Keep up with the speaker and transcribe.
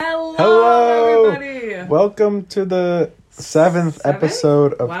Hello, everybody. Welcome to the seventh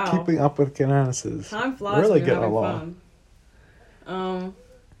episode of Wow. Keeping Up with Cananases. Time flies. We're really when you're getting having along. Fun.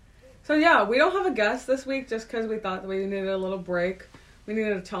 So yeah, we don't have a guest this week just because we thought that we needed a little break. We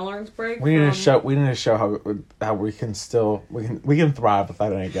needed a tolerance break. We need to show. We need to show how we can still we can thrive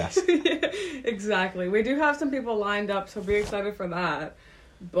without any guests. Exactly. We do have some people lined up, so be excited for that.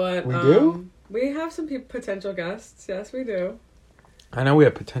 But We do? We have some potential guests. Yes, we do. I know we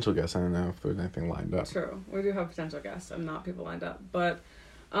have potential guests. I don't know if there's anything lined up. True. We do have potential guests and not people lined up. But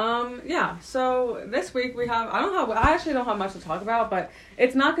yeah, so this week we have I actually don't have much to talk about, but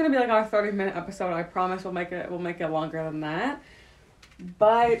it's not going to be like our 30-minute episode. I promise we'll make it longer than that.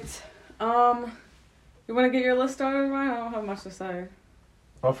 But you want to get your list started, Ryan? I don't have much to say.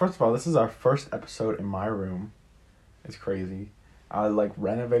 Well, first of all, this is our first episode in my room. It's crazy. I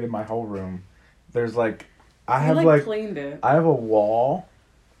renovated my whole room. There's I cleaned it. I have a wall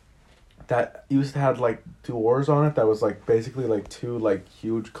that used to have doors on it that was basically two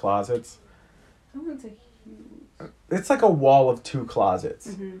huge closets. I wouldn't say huge. It's like a wall of two closets.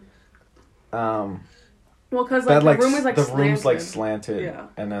 Mm-hmm. Well, because the room is the slanted. room's slanted. Yeah.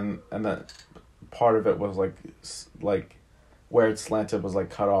 And then part of it was where it's slanted was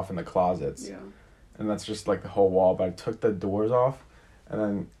cut off in the closets. Yeah. And that's just the whole wall. But I took the doors off, and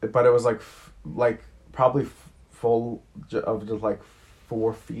then but it was probably full of just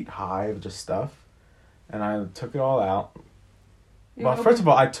 4 feet high of just stuff, and I took it all out. Well, first of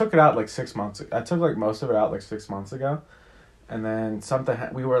all, I took it out 6 months. I took most of it out 6 months ago, and then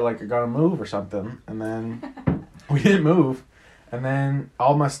we were gonna move or something, and then we didn't move, and then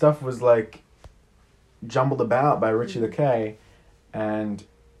all my stuff was jumbled about by Richie the K, and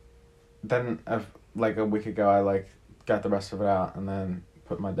then a week ago I got the rest of it out and then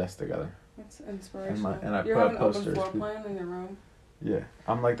put my desk together. That's inspirational. And I you put have an posters. open floor plan in your room? Yeah,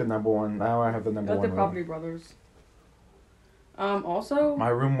 I'm the number one. Now I have the number one. The Property Brothers. Also. My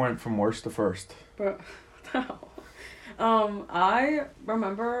room went from worst to first. But, I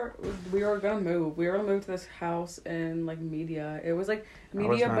remember we were gonna move. We were gonna move to this house in Media. It was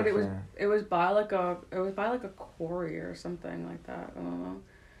Media, but it was by a quarry or something like that. I don't know.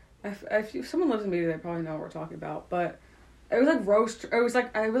 If someone lives in Media, they probably know what we're talking about. But it was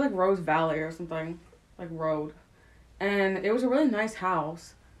like Rose Valley or something, road, and it was a really nice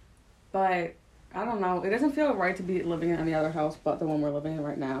house, but I don't know. It doesn't feel right to be living in any other house but the one we're living in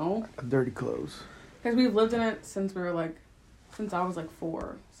right now. Dirty clothes. Because we've lived in it since we were since I was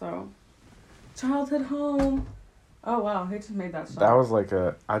 4. So, childhood home. Oh wow, he just made that shot. That was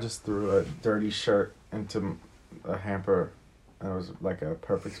I just threw a dirty shirt into a hamper, and it was a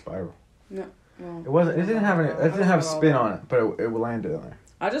perfect spiral. No. Well, It wasn't. It didn't have any. It didn't have a spin on it, but it landed in there.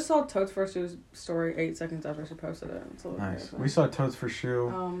 I just saw Toad's first shoe story 8 seconds after she posted it. Nice. We saw Toad's for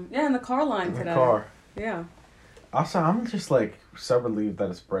shoe. Yeah, in the car line in today. the car. Yeah. Also, I'm just so relieved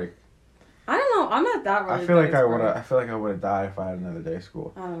that it's break. I don't know. I'm not that relieved. I feel like I would have died if I had another day of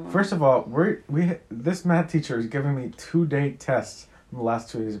school. I don't know. First of all, this math teacher is giving me 2-day tests in the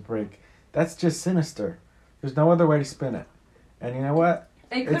last 2 days of break. That's just sinister. There's no other way to spin it. And you know what?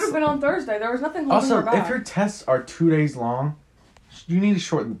 It could have been on Thursday. There was nothing holding her back. Also, if your tests are 2 days long, you need to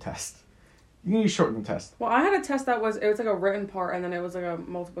shorten the test. Well, I had a test that was a written part, and then it was a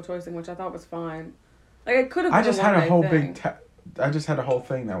multiple choice thing, which I thought was fine. It could have been I just had a whole thing. I just had a whole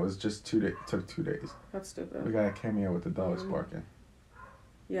thing that was just took 2 days. That's stupid. We got a cameo with the dogs barking.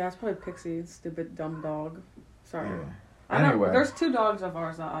 Yeah, it's probably Pixie, stupid dumb dog. Sorry. Yeah. Anyway. There's 2 dogs of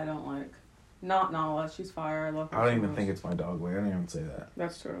ours that I don't like. Not Nala, she's fire. I love her. I don't even think it's my dog. I don't even say that.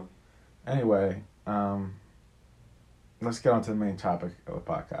 That's true. Anyway, let's get on to the main topic of the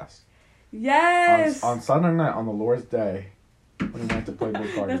podcast. Yes! On Sunday night, on the Lord's Day, when we went to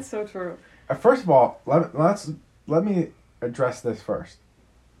Playboi party. That's so true. First of all, let me address this first.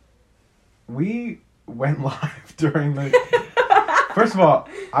 We went live during the... First of all,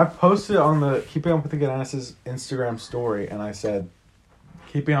 I posted on the Keeping Up with the Cananases Instagram story, and I said,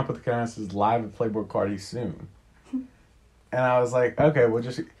 Keeping Up with the Cananases live at Playboi party soon. And I was like, okay, we'll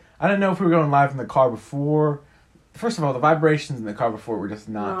just... I didn't know if we were going live in the car before. First of all, the vibrations in the car before were just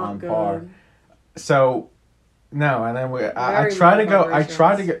not on par. So, no, and then I tried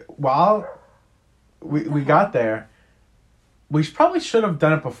to get... While we got there, we probably should have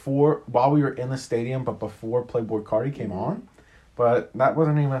done it before, while we were in the stadium, but before Playboi Carti came on. But that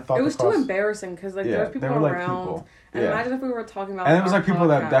wasn't even a thought. It was too embarrassing because there was people around. People. And imagine if we were talking about. And it was people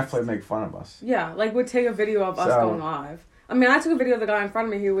podcast. that definitely make fun of us. Yeah, would take a video of us going live. I mean, I took a video of the guy in front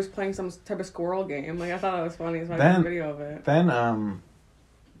of me who was playing some type of squirrel game. I thought that was funny, so I took a video of it. Then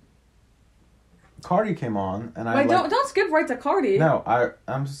Carti came on, and don't skip right to Carti. No,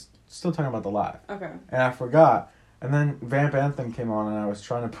 I'm still talking about the live. Okay. And I forgot. And then Vamp Anthem came on, and I was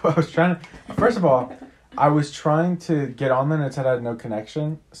trying to. First of all, I was trying to get on there, and it said I had no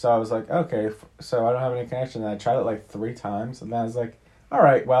connection. So I was like, okay, so I don't have any connection. And I tried it like 3 times, and then I was like, all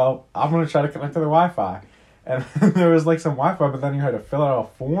right, well, I'm gonna try to connect to the Wi-Fi. And there was like some Wi-Fi, but then you had to fill out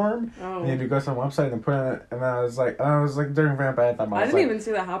a form. Oh. And you had to go to some website and put in it. And then I was like during Vamp Anthem. I didn't even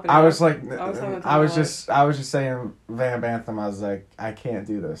see that happen. I was just saying Vamp Anthem. I was like, I can't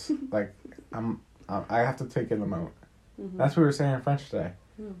do this. Like, I have to take in the moment. Mm-hmm. That's what we were saying in French today.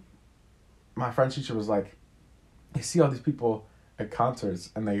 Mm. My French teacher was like, you see all these people at concerts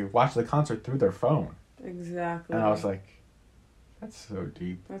and they watch the concert through their phone. Exactly. And I was like, that's so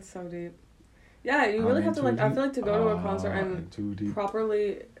deep. That's so deep. Yeah, you really have to, like, I feel like to go to a concert and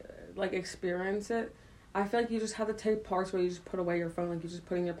properly, like, experience it, I feel like you just have to take parts where you just put away your phone, like, you just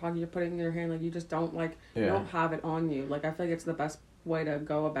put it in your pocket, you put it in your hand, like, you just don't, like, you don't have it on you. Like, I feel like it's the best way to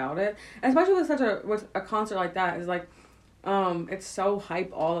go about it. And especially with a concert like that, is, like, it's so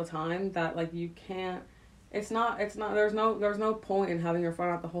hype all the time that, like, you can't, there's no point in having your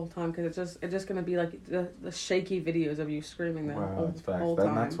phone out the whole time, because it's just gonna be, like, the shaky videos of you screaming the whole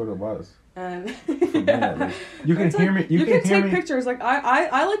time. That's what it was. And you can hear me. You can take pictures. Like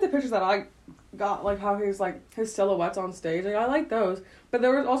I like the pictures that I got, like how he's like his silhouettes on stage. Like I like those. But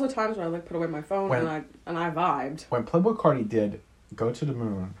there was also times where I like put away my phone and I vibed. When Playboi Carti did "Go to the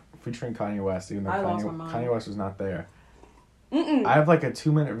Moon" featuring Kanye West, even though Kanye West was not there, I have like a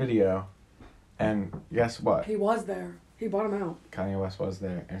 2-minute video, and guess what? He was there. He bought him out. Kanye West was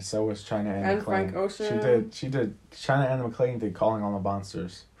there, and so was China and McClain. Frank Ocean. She did. China and McClain did "Calling All the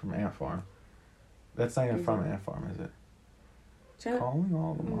Monsters" from Ant Farm. That's not even from Ant Farm, is it? Calling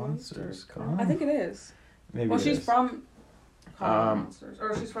All the Monsters. I think it is. Maybe. Well, she's from Calling All the Monsters,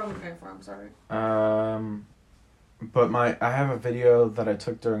 or she's from Ant Farm. Sorry. But I have a video that I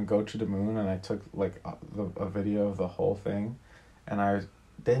took during "Go to the Moon," and I took like a video of the whole thing, and I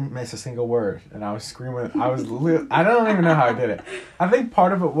didn't miss a single word, and I was screaming. I don't even know how I did it. I think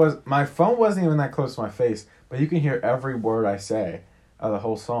part of it was my phone wasn't even that close to my face, but you can hear every word I say of the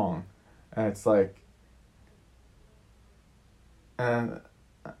whole song, and it's like, and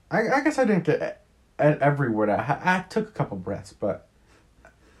I guess I didn't get every word. I took a couple breaths, but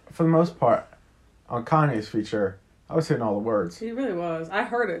for the most part, on Kanye's feature, I was hitting all the words. He really was. I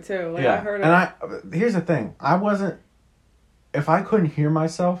heard it too. Like, yeah. I heard it. And here's the thing. If I couldn't hear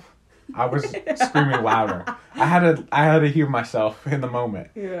myself, I was screaming louder. I had to hear myself in the moment.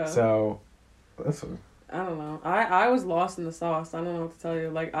 Yeah. So, listen. I don't know. I was lost in the sauce. I don't know what to tell you.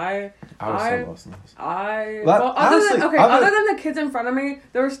 Like I was so lost in the sauce. Other than the kids in front of me,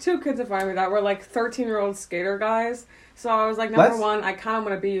 there was 2 kids in front of me that were like 13-year-old skater guys. So I was like, number 1, I kind of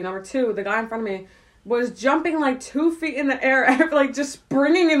want to be you. Number 2, the guy in front of me was jumping like 2 feet in the air, like just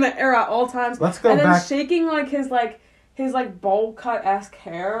springing in the air at all times. Let's go back. And then shaking like his bowl cut-esque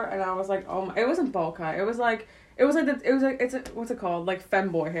hair, and I was like, oh my, it wasn't bowl cut. It was like what's it called? Like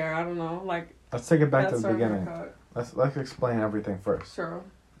femboy hair. I don't know. Like, let's take it back to the beginning. Let's explain everything first. Sure.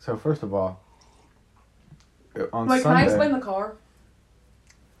 So first of all, on Sunday. Can I explain the car?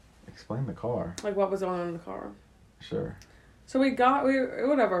 Explain the car. Like what was going on in the car. Sure. So we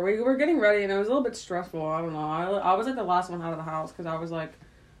were getting ready, and it was a little bit stressful. I don't know. I was like the last one out of the house because I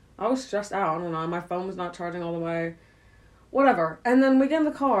was stressed out. I don't know. My phone was not charging all the way. Whatever. And then we get in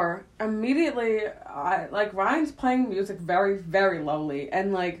the car. Immediately, Ryan's playing music very, very lowly.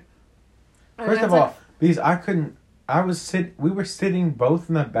 And, like... First of all, because we were sitting both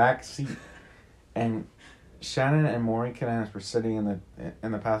in the back seat. And Shannon and Maureen Cananis were sitting in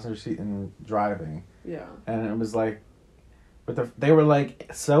the passenger seat and driving. Yeah. And it was like... But they were,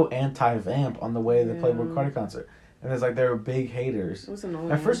 like, so anti-vamp on the way to the Playboi Carti concert. And it's like they were big haters. It was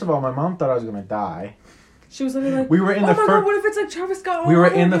annoying. And first of all, my mom thought I was going to die. She was literally like, God, what if it's like Travis Scott? We were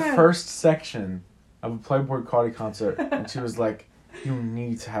in the first section of a Playboi Carti concert, and she was like, you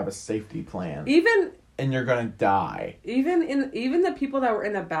need to have a safety plan. And you're going to die. Even the people that were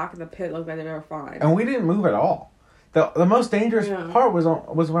in the back of the pit looked like they were fine. And we didn't move at all. The most dangerous part was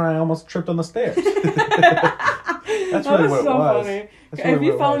when I almost tripped on the stairs. That's really what it was. Funny. If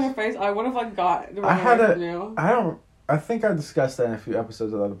you fell on your face, I would have like got the from you. I think I discussed that in a few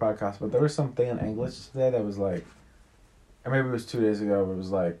episodes of the other podcast, but there was something in English today that was like, or maybe it was 2 days ago, but it was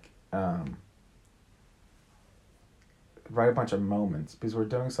like, write a bunch of moments, because we're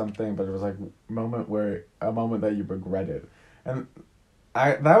doing something, but it was like a moment that you regretted. And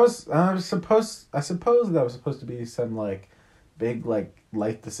I suppose that was supposed to be some like big like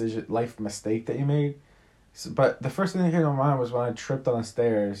life mistake that you made. But the first thing that came to my mind was when I tripped on the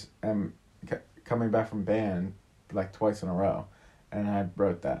stairs and coming back from band like twice in a row, and I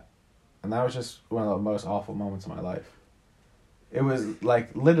wrote that. And that was just one of the most awful moments of my life. It was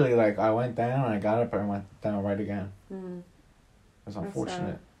like, literally, like, I went down and I got up and I went down right again. It was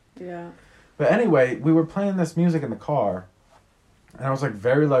unfortunate. Yeah. But anyway, we were playing this music in the car. And I was like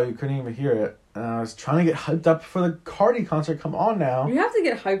very low, you couldn't even hear it. And I was trying to get hyped up for the Cardi concert. Come on now. You have to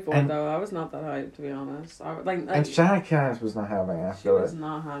get hyped for it though. I was not that hyped, to be honest. And Shanna Cass was not having it. She was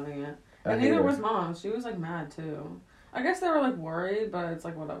not having it. And neither was Mom. She was like mad too. I guess they were like worried, but it's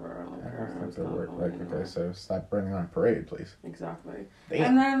like whatever. I don't care. Okay, so stop burning on parade, please. Exactly. Damn.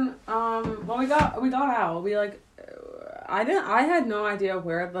 And then when we got out, we like I had no idea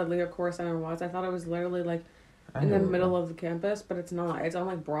where the Leo Core Center was. I thought it was literally like in the middle of the campus, but it's not. It's on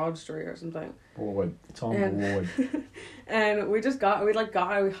like Broad Street or something. Broad. It's on Broad. And we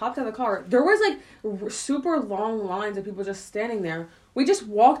hopped in the car. There was like super long lines of people just standing there. We just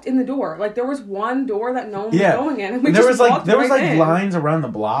walked in the door. Like there was one door that no one was going in, and there was lines around the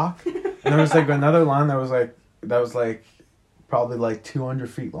block, and there was like another line that was like probably like 200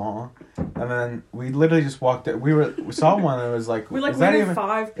 feet long, and then we literally just walked it. We saw one that was like, is that even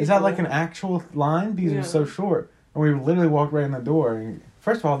 5 people? Is that like an actual line? Because it was so short, and we literally walked right in the door. And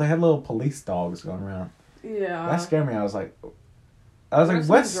first of all, they had little police dogs going around. Yeah, that scared me. I was like,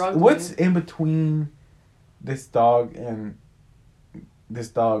 what's in between this dog and this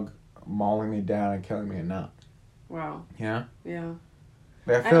dog mauling me down and killing me and not? Wow. Yeah. Yeah.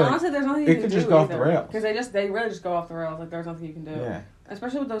 But and honestly, there's nothing you can do. It could just go off the rails. Because they really just go off the rails. Like there's nothing you can do. Yeah.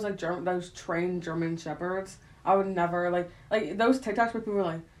 Especially with those like those trained German shepherds. I would never like those TikToks where people were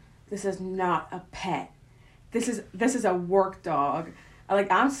like, "This is not a pet. This is a work dog."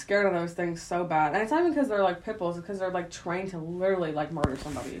 I'm scared of those things so bad, and it's not even because they're like pit bulls. It's because they're like trained to literally like murder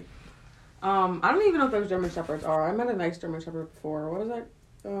somebody. I don't even know what those German shepherds are. I met a nice German shepherd before. What was that?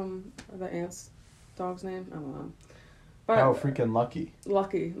 The aunt's dog's name? I don't know. But freaking Lucky.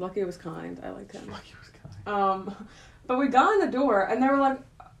 Lucky was kind. I liked him. Lucky was kind. But we got in the door and they were like,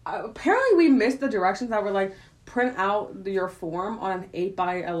 apparently we missed the directions that were like, print out your form on an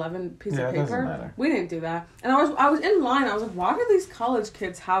 8x11 piece of paper. Doesn't matter. We didn't do that. And I was in line. I was like, why do these college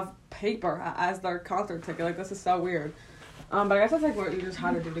kids have paper as their concert ticket? Like, this is so weird. But I guess that's like what you just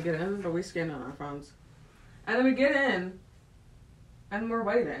had to do to get in. But we scanned on our phones. And then we get in. And we're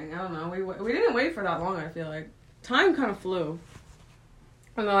waiting. I don't know. We didn't wait for that long, I feel like. Time kind of flew.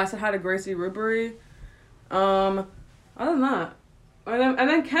 And then I said hi to Gracie Rubery. Other than that. And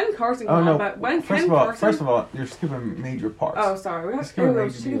then Ken Carson came on, but when First of all, you're skipping major parts. Oh, sorry. We have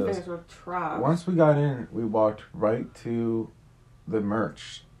those chicken fingers were trash. Once we got in, we walked right to the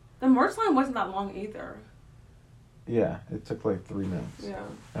merch. The merch line wasn't that long either. Yeah, it took like 3 minutes. Yeah.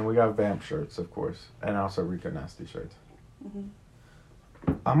 And we got Vamp shirts, of course, and also Rico Nasty shirts. Mm-hmm.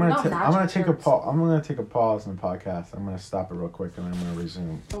 I'm gonna take a pause. I'm gonna take a pause in the podcast. I'm gonna stop it real quick and I'm gonna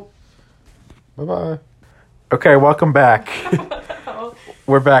resume. Oh. Bye-bye. Okay, welcome back.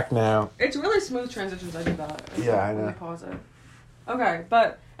 We're back now. It's really smooth transitions. I do that. I know. Pause it. Okay,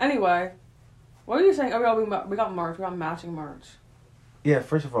 but anyway, what were you saying? Oh, we got merch. We got matching merch. Yeah,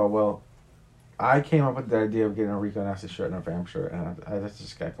 first of all, I came up with the idea of getting a Rico Nasty shirt and a Vamp shirt, and that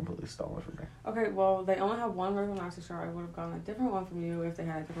just got completely stolen from me. Okay, well, they only have one Rico Nasty shirt. I would have gotten a different one from you if they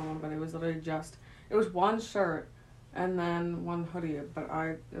had a different one, but it was literally it was one shirt and then one hoodie, but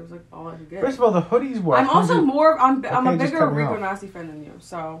it was like all I could get. First of all, the hoodies were... I'm a bigger Rico Nasty fan than you,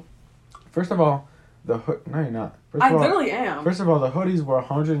 so... First of all, no, you're not. Literally am. First of all, the hoodies were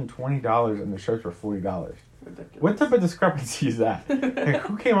 $120 and the shirts were $40. Ridiculous. What type of discrepancy is that? Like,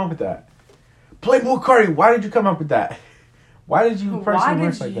 who came up with that? Playboi Cardi, why did you come up with that? Why did you personally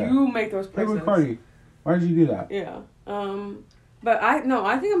merch like that? Why did you make those prices? Playboi Cardi, why did you do that? Yeah. But I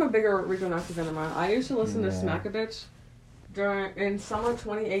think I'm a bigger Rico Nasty fan than mine. I used to listen to Smack a Bitch in summer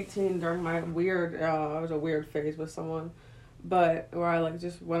 2018 during my weird, I was a weird phase with someone, but where I like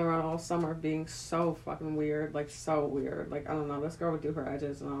just went around all summer being so fucking weird, like so weird. Like, I don't know, this girl would do her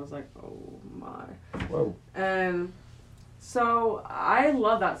edges and I was like, oh my. Whoa. And so I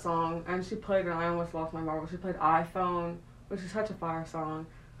love that song, and she played it, and I almost lost my marbles. She played iPhone, which is such a fire song.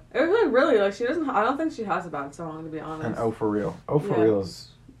 It was like really, like, I don't think she has a bad song, to be honest. And Oh For Real. Oh For Real is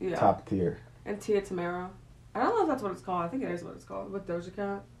top tier. And Tia Tamera. I don't know if that's what it's called. I think it is what it's called. With Doja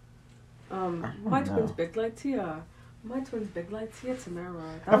Cat. My twin's big like Tia. My twin's big like Tia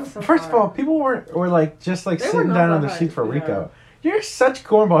Tamera. That was so First of all, people were like just like sitting down on the seat for Rico. You're such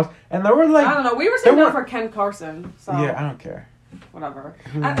cornballs. And they were like... I don't know. We were sitting down for Ken Carson. So. Yeah, I don't care. Whatever.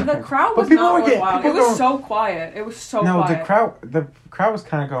 The crowd was not going wild. It was so quiet. It was so quiet. No, the crowd was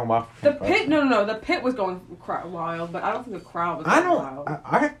kind of going wild. The pit was going wild, but I don't think the crowd was going wild.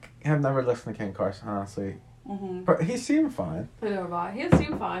 I have never listened to Ken Carson, honestly. Mm-hmm. But he seemed fine. I know, right? He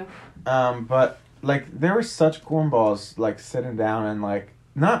seemed fine. But like there were such cornballs like sitting down and like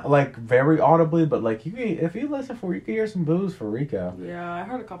not like very audibly, but like if you listen for, you could hear some boos for Rico. Yeah, I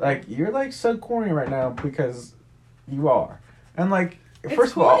heard a couple. Like you're like so corny right now because you are, and like it's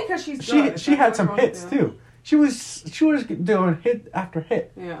first cool of all, because she's good. she had some hits too. She was doing hit after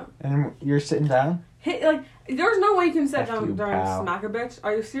hit. Yeah. And you're sitting down. Like there's no way you can sit down during pal. Smack a Bitch.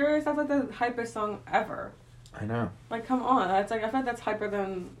 Are you serious? That's like the hypest song ever. I know. Like come on, that's like I feel like that's hyper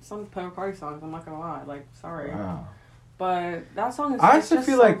than some Playboi Carti songs. I'm not gonna lie. Like sorry. Wow. But that song is I just also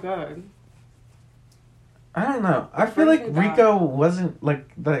feel so like good. I don't know. I feel like Rico wasn't like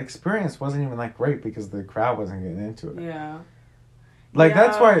the experience wasn't even like great because the crowd wasn't getting into it. Yeah. Like yeah,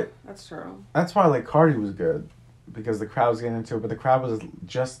 that's why. That's true. That's why like Cardi was good, because the crowd was getting into it, but the crowd was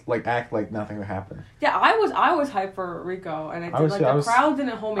just like act like nothing would happen. Yeah, I was hyped for Rico, and the crowd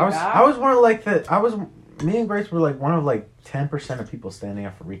didn't hold me back. I was one of like me and Grace were like one of like 10% of people standing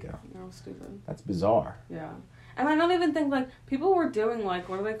up for Rico. That was stupid. That's bizarre. Yeah. And I don't even think, like, people were doing, like,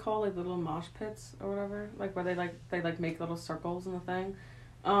 what do they call, like, little mosh pits or whatever? Like, where they make little circles in the thing.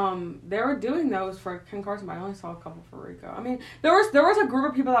 They were doing those for Ken Carson, but I only saw a couple for Rico. I mean, there was a group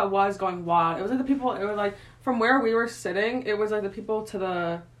of people that was going wild. It was, like, it was, like, from where we were sitting, it was, like, the people to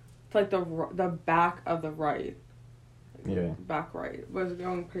the back of the right. Yeah. Back right was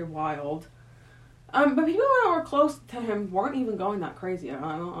going pretty wild. But people that were close to him weren't even going that crazy.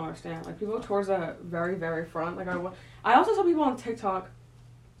 I don't understand. Like, people towards the very, very front. Like, I also saw people on TikTok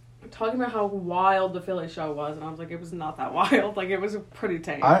talking about how wild the Philly show was, and I was like, it was not that wild. Like, it was pretty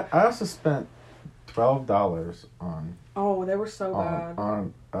tame. I also spent $12 on... Oh, they were so bad.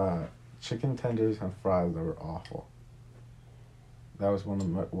 On chicken tenders and fries that were awful. That was one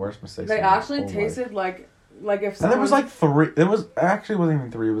of the worst mistakes. They actually tasted like if someone... And there was like 3. It was actually wasn't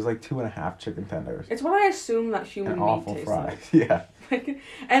even 3. It was like 2.5 chicken tenders. It's what I assume that human meat awful tastes fries. like. Yeah.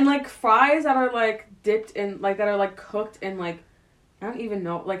 And like fries that are like dipped in, like that are like cooked in like, I don't even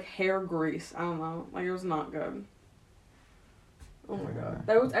know, like hair grease. I don't know. Like it was not good. Oh my god.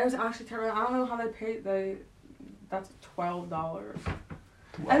 That was actually terrible. I don't know how they paid. That's $12.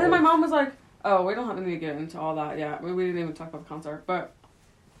 And then my mom was like, "Oh, we don't have to get into all that yet. We didn't even talk about the concert." But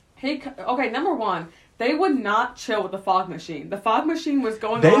okay, number one, they would not chill with the fog machine. The fog machine was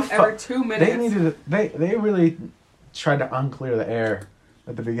going off every 2 minutes. They really tried to unclear the air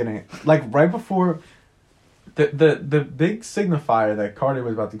at the beginning, like right before the big signifier that Cardi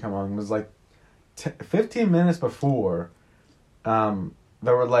was about to come on was like 15 minutes before. There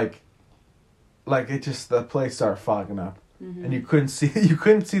were like it just, the place started fogging up, and you couldn't see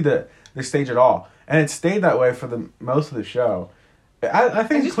the stage at all, and it stayed that way for the most of the show. I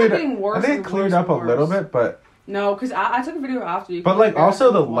think it cleared up a little bit, but no, because I took a video after you. But like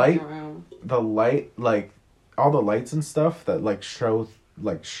also the light, like all the lights and stuff that like shone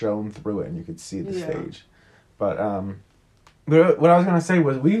through it, and you could see the stage. But what I was gonna say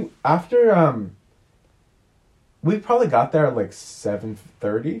was we probably got there at like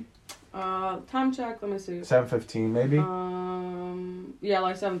 7:30. Time check. Let me see. 7:15 maybe. Yeah,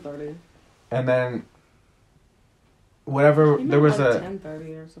 like 7:30. And then whatever there was like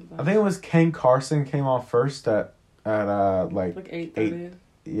 10:30 or something. I think it was Ken Carson came on first at like 8:30.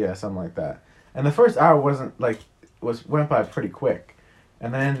 Yeah, something like that. And the first hour went by pretty quick,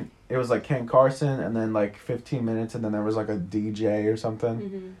 and then it was like Ken Carson, and then like 15 minutes, and then there was like a DJ or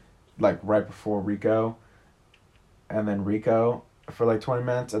something, like right before Rico, and then Rico for like 20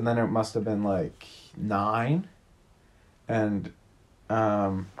 minutes, and then it must have been like 9, and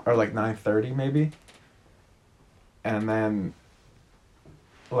or like 9:30 maybe, and then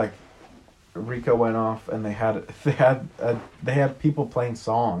like Rico went off, and they had people playing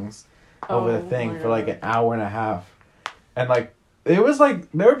songs over the thing for like an hour and a half, and like it was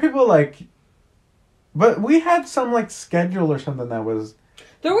like there were people like, but we had some like schedule or something that was.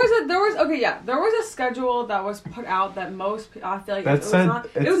 There was a schedule that was put out that most I feel like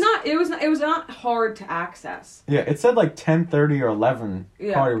it was not hard to access. Yeah, it said like 10:30 or 11.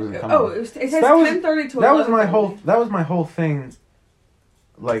 Yeah. Party was coming. Oh, it says 10:30 to 11. That was my whole thing.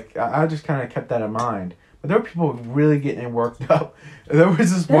 Like I just kind of kept that in mind. But there were people really getting worked up. There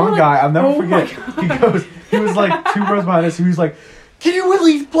was this one guy, I'll never forget. He was like 2 rows behind us. He was like, "Can you at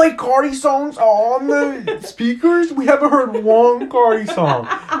least play Cardi songs on the speakers? We haven't heard one Cardi song."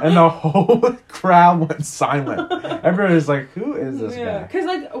 And the whole crowd went silent. Everybody was like, "Who is this guy?" Because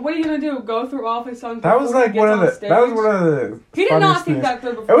like, what are you gonna do? Go through all his songs? That was like one of the. He did not think that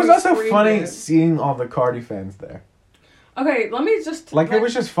through before. It was also funny seeing all the Cardi fans there. Okay, let me just it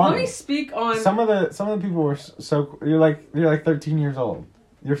was just funny. Let me speak on some of the people were so you're like 13 years old.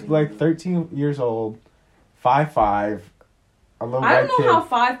 You're like 13 years old, 5'5", a little I white don't kid. know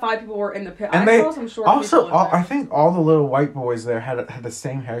how 5'5" people were in the pit. And I saw some short also, people in there. I think all the little white boys there had the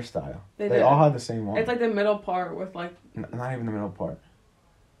same hairstyle. They all had the same one. It's like the middle part with like... Not even the middle part.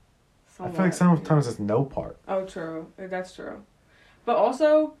 Somewhat. I feel like sometimes it's no part. Oh, true. That's true. But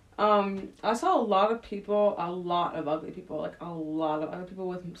also, I saw a lot of ugly people, like a lot of ugly people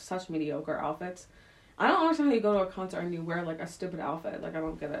with such mediocre outfits. I don't understand how you go to a concert and you wear like a stupid outfit. Like I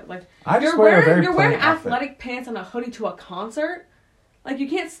don't get it. Like you're wearing athletic pants and a hoodie to a concert. Like you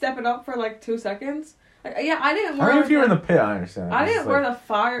can't step it up for like 2 seconds. Like, yeah, I didn't wear. I mean, if you're in the pit, I understand. I didn't wear the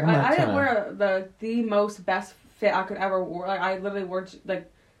fire. I didn't wear the most best fit I could ever wear. Like I literally wore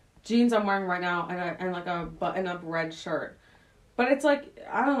like jeans I'm wearing right now and like a button up red shirt. But it's like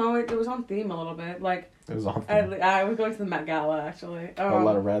I don't know. It was on theme a little bit. Like it was on theme. I was going to the Met Gala actually. A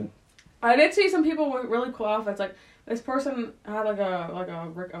lot of red. I did see some people with really cool outfits. Like this person had like a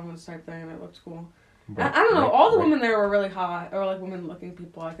Rick Owens type thing, and it looked cool. I don't know. All the women there were really hot, or like women-looking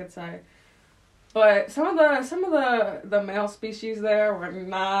people, I could say. But some of the male species there were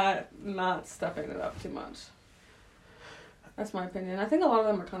not stepping it up too much. That's my opinion. I think a lot of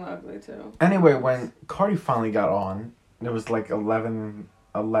them are kind of ugly too. Anyway, when Cardi finally got on, it was like 11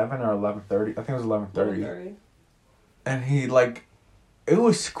 or 11:30. I think it was 11:30. And he like. It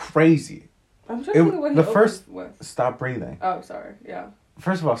was crazy. I'm trying to think of what he first with. Stop Breathing. Oh, sorry. Yeah.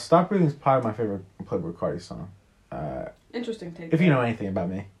 First of all, Stop Breathing is probably my favorite Playboi Carti song. Interesting take. If you know anything about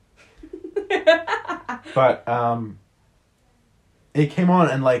me. But it came on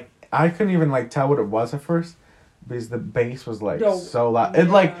and like I couldn't even like tell what it was at first because the bass was like so loud.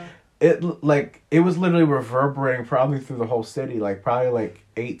 Yeah. It was literally reverberating probably through the whole city, like probably like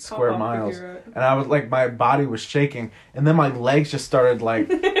 8 square miles. And I was like, my body was shaking, and then my legs just started like,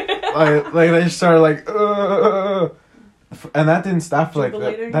 like they just started like, and that didn't stop for like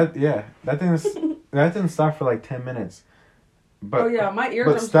that didn't stop for like 10 minutes. But my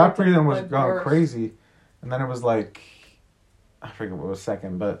ears. But Stop Breathing was going crazy, and then it was like, I forget what was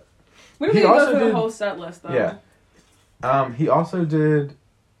second, but we didn't even go through the whole set list though. Yeah, he also did.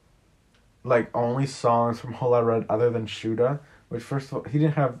 Like, only songs from Whole Lotta Red other than Shoota, which, first of all, he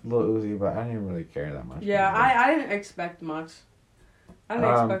didn't have Lil Uzi, but I didn't really care that much. Yeah, I didn't expect much. I didn't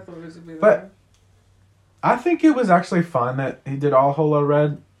expect Lil Uzi to be there. But I think it was actually fun that he did all Whole Lotta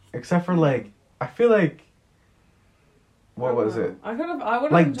Red, except for, like, I feel like, what was it? I would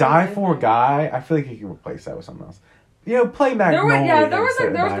have like, Die For a Guy, I feel like he could replace that with something else. You know, play Magnolia. There was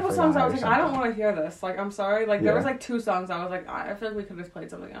a couple songs I was like, I don't want to hear this. Like, I'm sorry. Like, there was like 2 songs I was like, I feel like we could have just played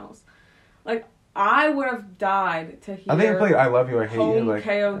something else. Like, I would have died to hear. I think he played I Love You, I Hate You. Like,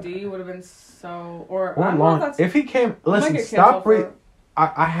 KOD would have been so. Or long. If he came. Listen, Stop Breathing.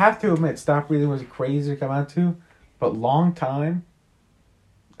 I have to admit, Stop Breathing was crazy to come out to. But Long Time,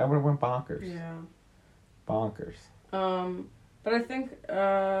 that would have went bonkers. Yeah. Bonkers. But I think.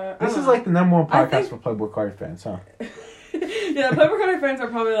 This is like the number 1 podcast for Playboi Carti fans, huh? Yeah, Playboi Carti fans are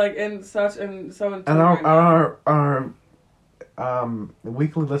probably like in such and so. And our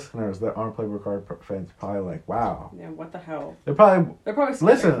weekly listeners that aren't Playboi Carti fans probably like, wow. Yeah, what the hell? They're probably scared.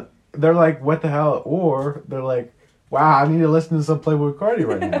 Listen, they're like, what the hell? Or they're like, wow, I need to listen to some Playboi Carti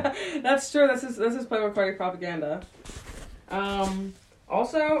right now. That's true. This is Playboi Carti propaganda.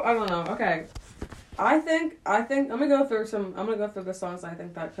 Also, I don't know. Okay. I think I'm gonna go through the songs I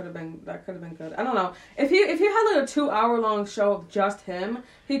think that could have been good. I don't know. If he had like a 2-hour long show of just him,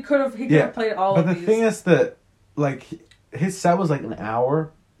 he could have played all of these. But the thing is that like his set was like an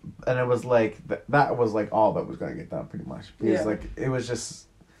hour, and it was like that was like all that was gonna get done pretty much because like it was just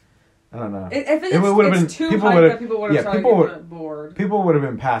I don't know. I think it would have been too hyped that people would have started getting bored. People would have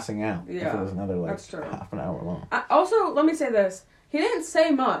been passing out if it was another like that's true. half an hour long. Also, let me say this: he didn't say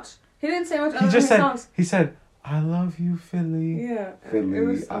much. He didn't say much. He just said songs. He said, "I love you, Philly." Yeah, Philly, it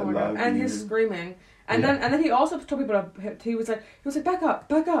was, oh my God. And his screaming, and then he also told people to. He was like, back up,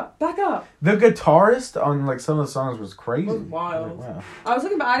 back up, back up. The guitarist on like some of the songs was crazy. It was wild. Like, wow. I was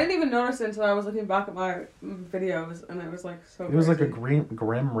looking back. I didn't even notice it until I was looking back at my videos, and it was like so. It was like a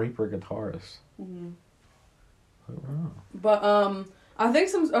Grim Reaper guitarist. Mm-hmm. Wow. But I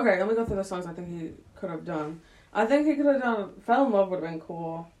think okay. Let me go through the songs I think he could have done. I think he could have done "Fell in Love" would have been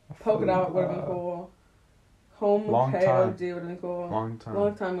cool. Poke It Out would have been cool. Home KOD would have been cool. Long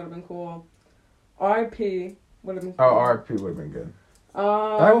Time would have been cool. R.I.P. would have been cool. Oh, R.I.P. would have been good.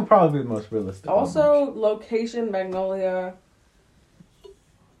 That would probably be the most realistic. Also, Location, Magnolia,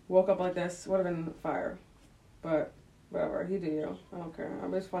 Woke Up Like This would have been fire. But whatever, he do you. I don't care. It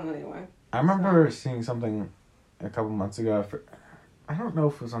was fun anyway. I remember seeing something a couple months ago. I don't know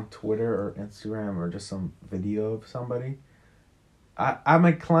if it was on Twitter or Instagram or just some video of somebody. I'm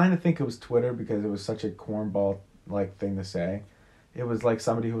inclined to think it was Twitter because it was such a cornball like thing to say. It was like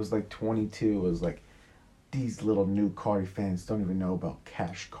somebody who was like 22 was like, these little new Cardi fans don't even know about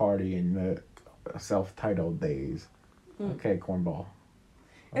Cash Cardi in the self-titled days. Okay, cornball.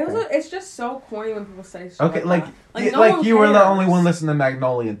 Okay. It's just so corny when people say shit. Okay, like like you were the only one listening to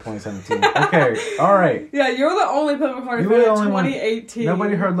Magnolia in 2017. Okay, all right. Yeah, you're the only Playboi Carti fan in 2018.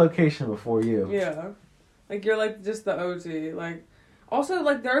 Nobody heard Location before you. Yeah, like you're like just the OG. Like, also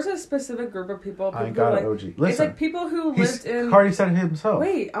like there's a specific group of people. I got an OG. Listen, it's like people who lived in. Cardi said it himself.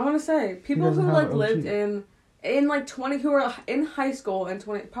 Wait, I want to say people who like lived in like 20 who were in high school and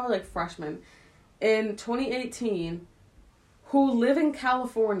 20 probably like freshmen in 2018. Who live in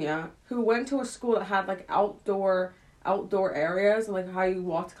California, who went to a school that had, like, outdoor areas, and, like, how you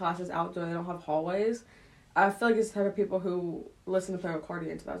walk to classes outdoor, they don't have hallways. I feel like it's the type of people who listen to Playboi Carti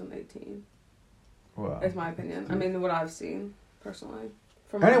in 2018. Wow. Is my opinion. I mean, what I've seen, personally.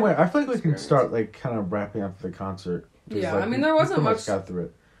 Anyway, I feel like we can start, like, kind of wrapping up the concert. Yeah, like, I mean, there wasn't much. Got through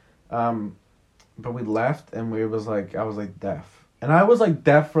it. But we left, and I was, like, deaf. And I was, like,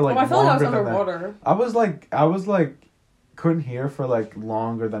 deaf for, like, I felt like I was underwater. I was, like... couldn't hear for like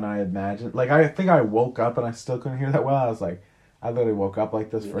longer than I imagined. Like I think I woke up and I still couldn't hear that well. I was like, I literally woke up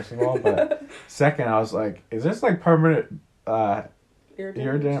like this first of all, but second I was like, is this like permanent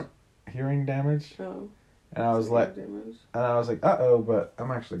hearing damage? Oh. And I was like, but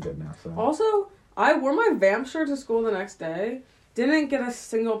I'm actually good now. So also, I wore my Vamp shirt to school the next day. Didn't get a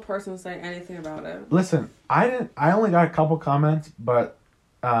single person say anything about it. Listen, I only got a couple comments, but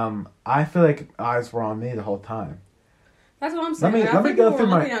I feel like eyes were on me the whole time. That's what I'm saying. Let me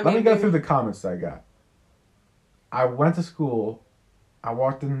go through the comments that I got. I went to school. I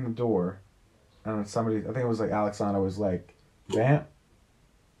walked in the door, and somebody, I think it was like Alexandra, was like, "Vamp,"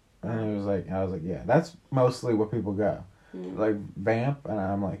 and it was like, I was like, "Yeah, that's mostly what people go, like Vamp," and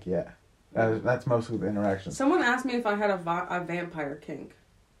I'm like, "Yeah, that's mostly the interaction." Someone asked me if I had a vampire kink.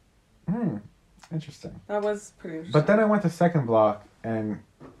 Interesting. That was pretty interesting. But then I went to second block and.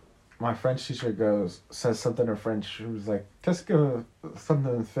 My French teacher says something in French. She was like, "Qu'est-ce que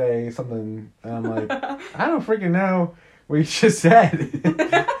something fait something," and I'm like, "I don't freaking know what you just said."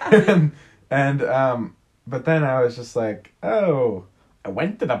 But then I was just like, "Oh, I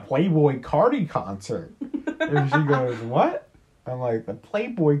went to the Playboi Carti concert," and she goes, "What?" I'm like, "The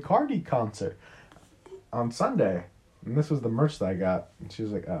Playboi Carti concert on Sunday," and this was the merch that I got. And she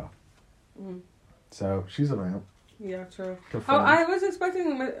was like, "Oh," so she's a vamp. Yeah, true. I was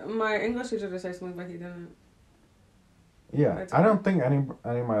expecting my English teacher to say something, but he didn't. Yeah, I don't think any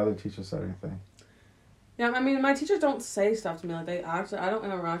of my other teachers said anything. Yeah, I mean, my teachers don't say stuff to me. Like, I don't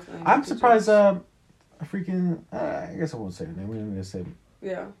interact with any I'm surprised, I guess I won't say her name. We didn't just say...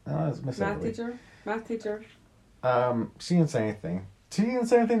 Yeah. Math teacher. She didn't say anything. She didn't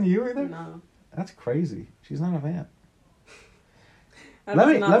say anything to you either? No. That's crazy. She's not a vamp. That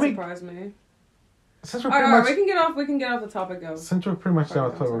does not surprise me. Since we're we can get off the topic of. Since we're pretty much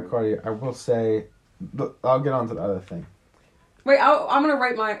done with Playboi Carti, I will say, I'll get on to the other thing. Wait, I'm gonna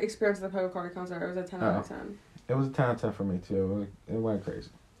rate my experience at the Playboi Carti concert. It was a 10 out of 10. It was a 10 out of 10 for me too. It went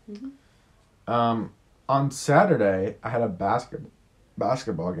crazy. Mm-hmm. On Saturday, I had a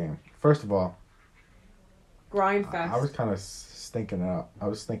basketball game. First of all, grind fest. I was kind of stinking it up.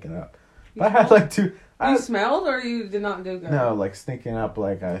 But I had like two. You smelled, or you did not do good? No, like stinking up,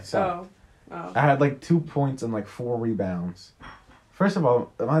 like I saw. Oh. I had like 2 points and like 4 rebounds. First of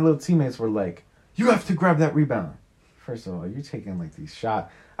all, my little teammates were like, "You have to grab that rebound." First of all, you're taking like these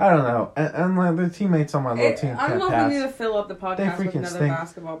shots. I don't know. And like the teammates on my little team I don't know if we need to fill up the podcast with another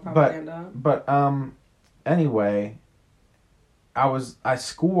basketball propaganda. But anyway, I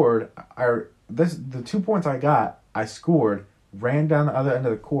scored. The 2 points I got, I scored, ran down the other end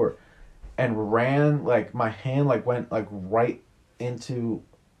of the court, and ran like my hand like went like right into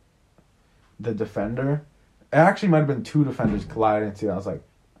the defender. It actually might have been 2 defenders colliding into it. I was like,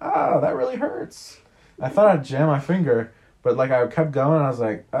 "Oh, that really hurts." I thought I'd jam my finger, but like I kept going. And I was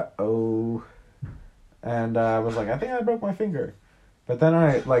like, "Uh-oh," and I was like, "I think I broke my finger." But then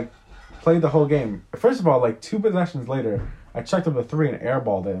I like played the whole game. First of all, like 2 possessions later, I checked up a 3 and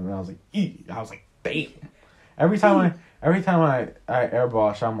airballed it, and I was like, "Eee!" I was like, "Damn!" Every time I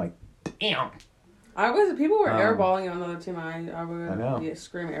airball a shot, I'm like, "Damn!" People were airballing on the other team. I would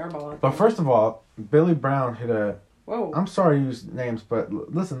scream airball. But first of all, Billy Brown hit a. Whoa! I'm sorry to use names, but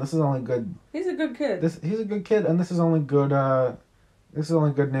listen, this is only good. He's a good kid. He's a good kid, and this is only good. This is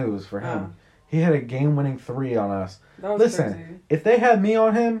only good news for him. He had a game-winning 3 on us. That was crazy. If they had me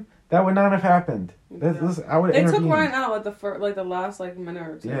on him, that would not have happened. Yeah. I would. They took Ryan out like the last like minute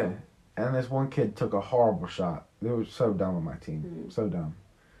or 2. Yeah, and this one kid took a horrible shot. It was so dumb on my team. So dumb.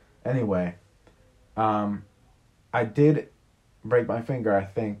 Anyway, I did break my finger, I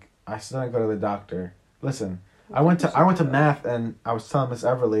think. I still didn't go to the doctor. Listen, I went to math, and I was telling Miss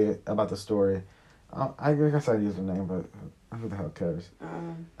Everly about the story. I guess I'd use her name, but who the hell cares? She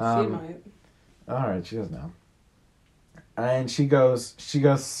might. Alright, she doesn't know. And she goes,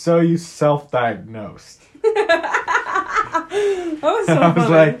 so you self-diagnosed. That was so I was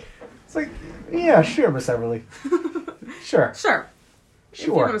funny. like, yeah, sure, Miss Everly. Sure. If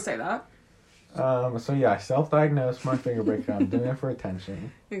you're going to say that. So yeah, I self-diagnosed my finger breaker. I'm doing it for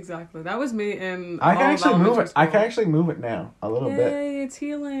attention. Exactly. That was me in I can actually move it. School. I can actually move it now a little bit. Yay, it's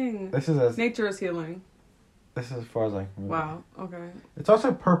healing. Nature is healing. This is as far as I can move. Wow. Okay. It's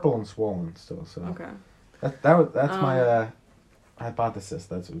also purple and swollen still. So okay. That's my hypothesis.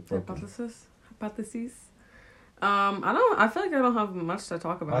 That's hypothesis. I feel like I don't have much to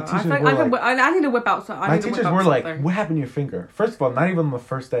talk about. I feel like I need to whip out. My teachers were like, "What happened to your finger?" First of all, not even the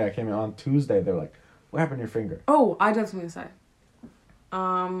first day I came in on Tuesday, they were like, "What happened to your finger?" Oh, I just want to say,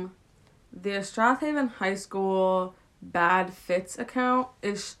 the Strathaven High School bad fits account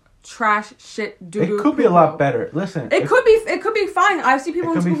is trash shit. Doo-doo. It could be a lot better. Listen, it could be fine. I see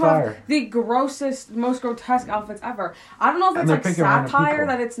people in school who have the grossest, most grotesque outfits ever. I don't know if it's like satire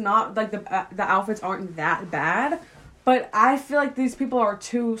that it's not like the outfits aren't that bad, but I feel like these people are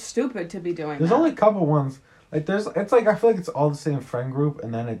too stupid to be doing. There's only a couple ones. Like it's like I feel like it's all the same friend group,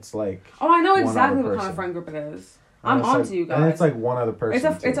 and then it's like. Oh, I know exactly what kind of friend group it is. I'm on to you guys. And it's like one other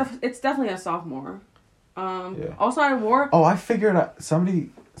person. It's definitely a sophomore. Yeah. Also, I wore. Oh, I figured out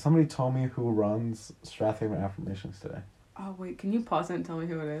Somebody told me who runs Strathaven Affirmations today. Oh, wait. Can you pause it and tell me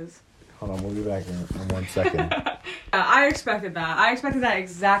who it is? Hold on. We'll be back in 1 second. I expected that. I expected that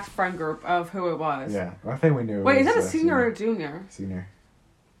exact friend group of who it was. Yeah. I think we knew. Wait, is that a senior or a junior? Senior.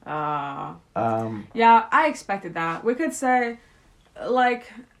 Yeah, I expected that. We could say, I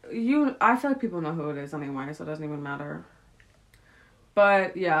feel like people know who it is anyway, so it doesn't even matter.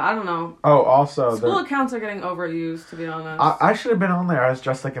 But, yeah, I don't know. Oh, also... School accounts are getting overused, to be honest. I should have been on there. I was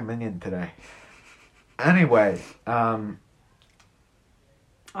dressed like a minion today. Anyway, I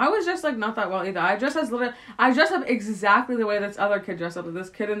was just, not that well, either. I dressed up exactly the way this other kid dressed up. This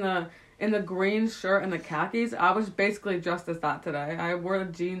kid in the green shirt and the khakis. I was basically dressed as that today. I wore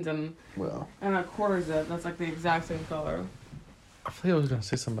the jeans and a quarter zip. That's, the exact same color. I feel like I was going to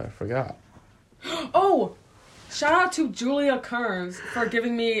say something, but I forgot. Oh! Shout out to Julia Kearns for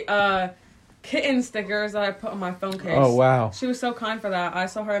giving me kitten stickers that I put on my phone case. Oh, wow. She was so kind for that. I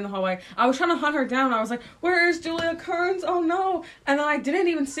saw her in the hallway. I was trying to hunt her down. I was like, where is Julia Kearns? Oh, no. And I didn't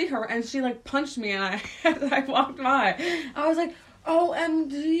even see her. And she, punched me and I walked by. I was like,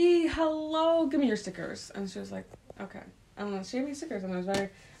 OMG, hello. Give me your stickers. And she was like, okay. And then she gave me stickers. And it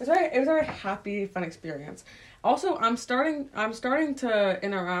was a very happy, fun experience. Also, I'm starting to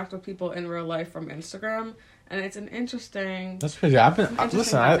interact with people in real life from Instagram. And it's an interesting... That's crazy.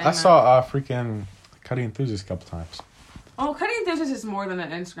 I saw freaking Cuddy Enthusiast a couple times. Oh, Cuddy Enthusiast is more than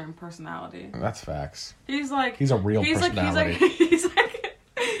an Instagram personality. That's facts. He's a real personality.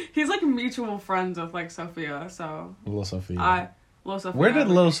 He's mutual friends with Sophia, so... Little Sophia. Sophia. Where did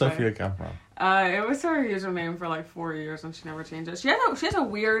Little Sophia come from? It was her username for 4 years and she never changed it. She has a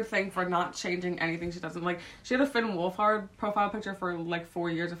weird thing for not changing anything she doesn't. She had a Finn Wolfhard profile picture for 4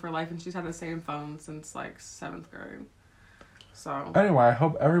 years of her life and she's had the same phone since 7th grade. So anyway, I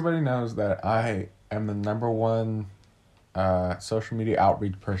hope everybody knows that I am the number one social media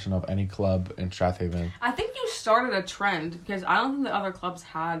outreach person of any club in Strathaven. I think you started a trend because I don't think the other clubs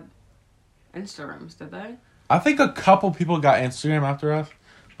had Instagrams, did they? I think a couple people got Instagram after us,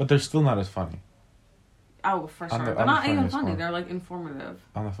 but they're still not as funny. Oh, for sure. They're not even funny. They're informative.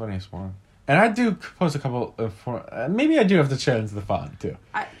 I'm the funniest one. And I do post a couple maybe I do have to change the font too.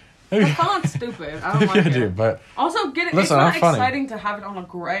 The font's stupid. I don't like it. I do, but also it's not exciting to have it on a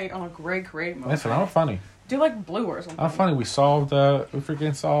gray create mode. Listen, I'm funny. Do blue or something. I'm funny. We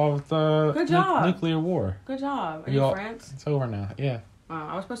freaking solved the nuclear war. Good job. Are you France? It's over now. Yeah. Wow,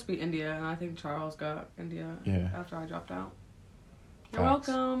 I was supposed to be India, and I think Charles got India after I dropped out. You're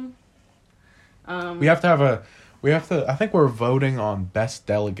welcome. I think we're voting on best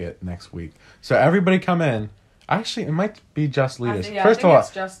delegate next week. So everybody come in. Actually, it might be just leaders. First of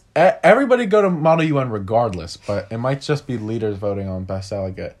all, everybody go to Model UN regardless, but it might just be leaders voting on best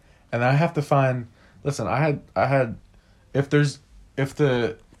delegate. And I have to find, listen, I had, if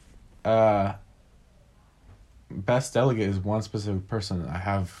the, best delegate is one specific person, I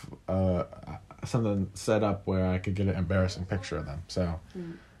have something set up where I could get an embarrassing picture of them. So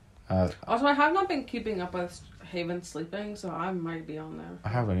Also, I have not been keeping up with Haven sleeping, so I might be on there. I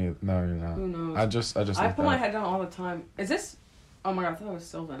haven't either. No, you're not. Who knows? I just. I put my head down all the time. Is this? Oh my god, I thought it was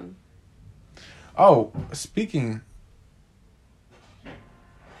Sylvan. Oh, speaking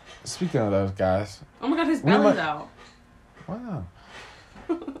of those guys. Oh my god, his belly's out. Wow.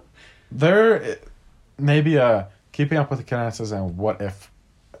 There may be a Keeping Up with the Kardashians and What If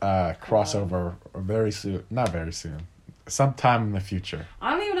crossover very soon. Not very soon. Sometime in the future.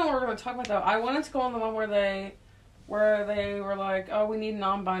 I don't even know what we're going to talk about, though. I wanted to go on the one where they were like, oh, we need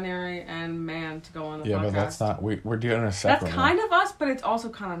non-binary and man to go on the podcast. Yeah, but that's not... We're doing a separate That's kind of us, but it's also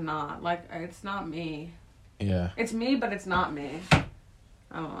kind of not. Like, it's not me. Yeah. It's me, but it's not me. I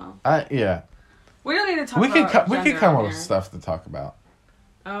don't know. Yeah. We don't need to talk about we could come up with stuff to talk about.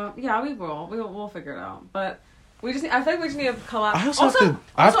 Yeah, we will. We'll figure it out. But... I think we just need to collab. I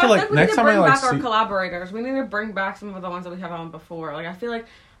have to like next time I like bring back our collaborators. We need to bring back some of the ones that we had on before. Like I feel like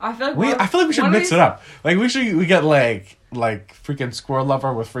we should mix it up. Like we get like freaking Squirrel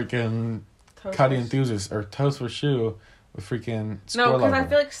Lover with freaking Cuddy Enthusiast or Toast for Shoe with freaking Squirrel Lover. No, because I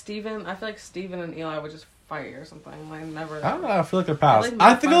feel like Steven and Eli would just fight or something. Like never. I don't know. I feel like they're pals.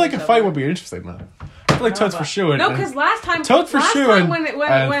 I think like a fight would be interesting though. Like Toads for Shoe. No, because last time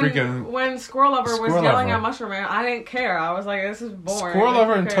when Squirrel Lover was yelling at Mushroom Man, I didn't care. I was like, this is boring. Squirrel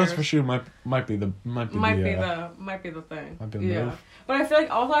Lover and Toads for Shoe might be the thing. Might be the move. But I feel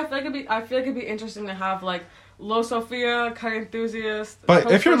like it'd be interesting to have like Lo Sophia, Cuddy Enthusiast. But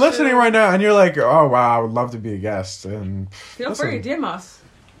Toads if you're listening right now and you're like, oh wow, I would love to be a guest, and feel free, DM us.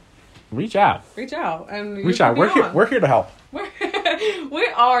 Reach out. And We're here to help. We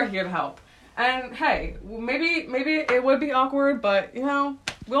are here to help. And hey, maybe it would be awkward, but you know,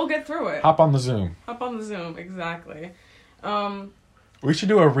 we'll get through it. Hop on the Zoom, exactly. We should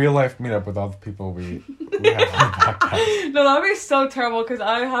do a real life meetup with all the people we have on the podcast. No, that'd be so terrible because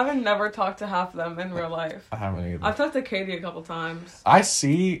I haven't never talked to half of them in real life. I haven't either. I've talked to Katie a couple times. I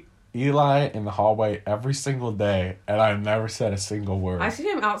see Eli in the hallway every single day, and I've never said a single word. I see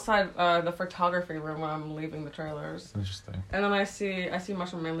him outside the photography room when I'm leaving the trailers. Interesting. And then I see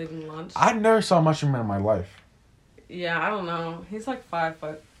Mushroom Man leaving lunch. I never saw Mushroom Man in my life. Yeah, I don't know. He's like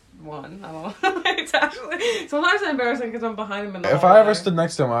 5'1". I don't know. It's actually sometimes it's embarrassing because I'm behind him in the hallway. If I ever stood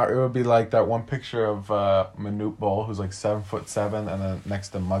next to him, it would be like that one picture of Manute Bol, who's like 7'7", and then next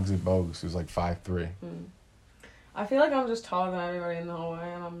to Muggsy Bogues, who's like 5'3". I feel like I'm just taller than everybody in the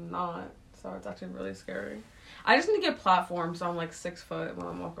hallway, and I'm not. So it's actually really scary. I just need to get platforms so I'm like 6 foot when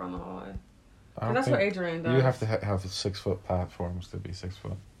I'm walking around the hallway. That's what Adrian does. You have to have 6 foot platforms to be 6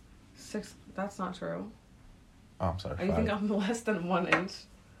 foot. That's not true. Oh, I'm sorry. You think I'm less than 1 inch?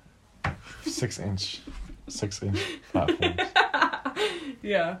 6 inch platforms.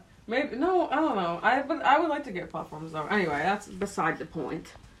 Yeah. Maybe. No, I don't know. I would like to get platforms though. Anyway, that's beside the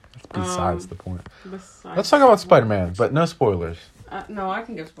point. Besides the point. Let's talk about Spider-Man, but no spoilers. No, I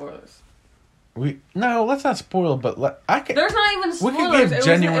can give spoilers. Let's not spoil. But I can. There's not even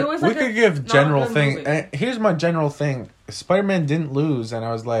spoilers. We could give general thing. And here's my general thing: Spider-Man didn't lose, and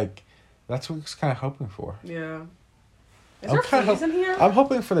I was like, that's what I was kind of hoping for. Yeah. Is there fleas in here? I'm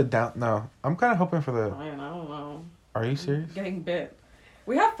hoping for the down. No, I'm kind of hoping for the. I don't know. Are you serious? Getting bit.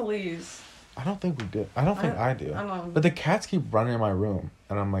 We have fleas. I don't think we did. I don't think I do. I don't know. But the cats keep running in my room,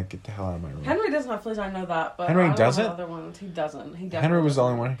 and I'm like, get the hell out of my room. Henry doesn't have fleas, I know that, but Henry doesn't? Other ones, he doesn't. Henry was the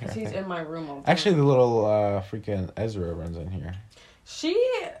only one here. Because he's in my room all the time. Actually, the little freaking Ezra runs in here.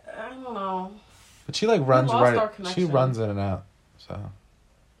 I don't know. But she like runs right. She runs in and out. So.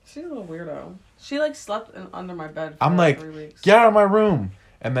 She's a little weirdo. She like slept under my bed for I'm like, 3 weeks. Get out of my room,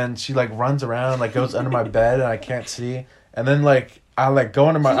 and then she like runs around, like goes under my bed, and I can't see, and then like. I like go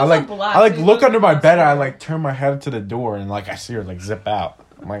under my. I look under my bed. And I like turn my head to the door and like I see her like zip out.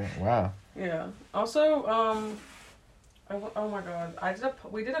 I'm like, wow. Yeah. Also, oh my god,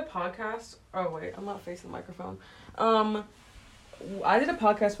 we did a podcast. Oh wait, I'm not facing the microphone. I did a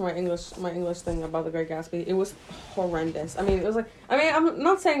podcast for my English thing about The Great Gatsby. It was horrendous. I mean, it was like. I mean, I'm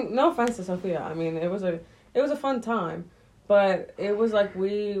not saying no offense to Sophia. I mean, it was a fun time. But it was like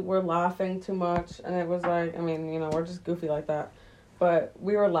we were laughing too much, and it was like, I mean, you know, we're just goofy like that. But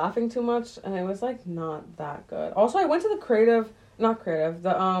we were laughing too much, and it was, like, not that good. Also, I went to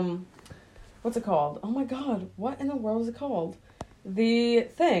what's it called? Oh, my God. What in the world is it called?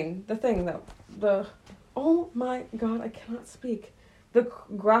 Oh, my God, I cannot speak. The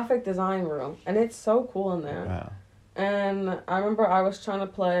graphic design room, and it's so cool in there. Wow. And I remember I was trying to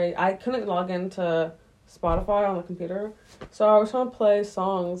play, I couldn't log into Spotify on the computer, so I was trying to play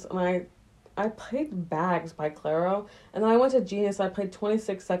songs, and I played Bags by Clairo, and then I went to Genius, I played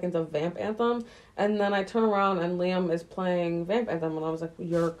 26 seconds of Vamp Anthem, and then I turn around and Liam is playing Vamp Anthem, and I was like,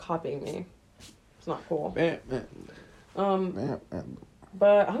 you're copying me. It's not cool. But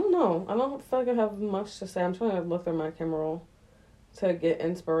I don't know. I don't feel like I have much to say. I'm trying to look through my camera roll to get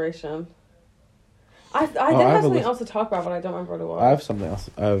inspiration. I did have something else to talk about, but I don't remember what it was. I have something else.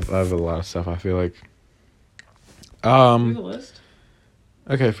 I have a lot of stuff, I feel like. Here's a list.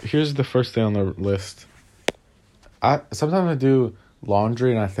 Okay, here's the first thing on the list. Sometimes I do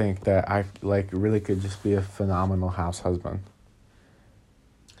laundry, and I think that I really could just be a phenomenal house husband.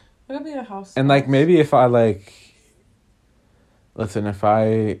 I could be a house. And maybe if I listen, if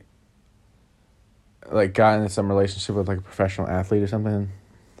I got into some relationship with a professional athlete or something,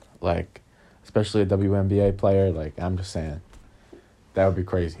 especially a WNBA player, I'm just saying, that would be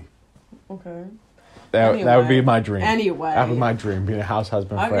crazy. Okay. That would be my dream. Anyway. That would be my dream, being a house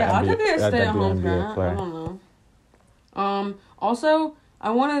husband for I could be a WNBA stay-at-home parent. player. I don't know. Also,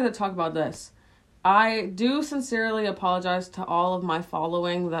 I wanted to talk about this. I do sincerely apologize to all of my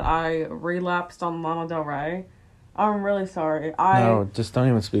following that I relapsed on Lana Del Rey. I'm really sorry. No, just don't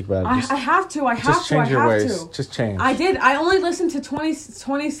even speak about it. I have to. Just change your ways. Just change. I did. I only listened to 20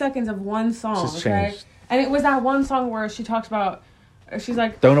 seconds of one song. Just change. Okay? And it was that one song where she talks about. She's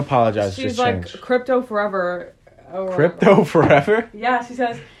like. Don't apologize. She's just like change. Crypto Forever. Crypto Forever? Yeah, she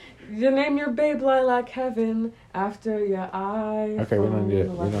says, you name your babe like heaven after your eye. Okay, we don't need it.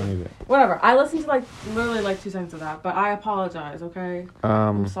 We don't need it. Whatever. I listened to literally 2 seconds of that, but I apologize. Okay.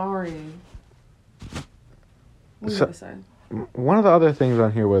 I'm sorry. What do you have to say? One of the other things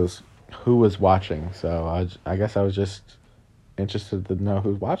on here was who was watching, so I guess I was just interested to know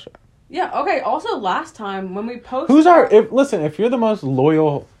who's watching. Yeah. Okay. Also, last time when we posted, if you're the most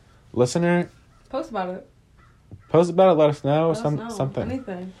loyal listener, post about it. Post about it. Let us know. Let us know. Something.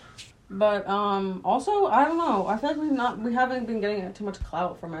 Anything. But also, I don't know. I feel like we haven't been getting too much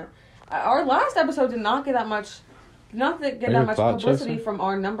clout from it. Our last episode did not get that much. Publicity from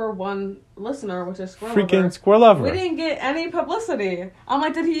our number one listener, which is Squirrel Freaking Lover. Squirrel Lover. We didn't get any publicity. I'm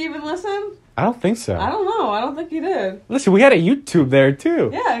like, did he even listen? I don't think so. I don't know. I don't think he did. Listen, we had a YouTube there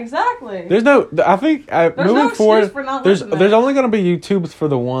too. Yeah, exactly. There's no. I think moving no forward, for not there's listening. only gonna be YouTubes for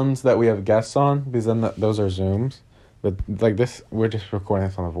the ones that we have guests on, because then those are Zooms. But this, we're just recording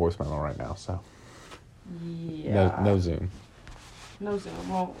this on a voice memo right now, so. Yeah. No Zoom. No Zoom.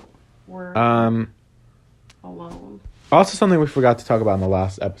 Well, we're alone. Also, something we forgot to talk about in the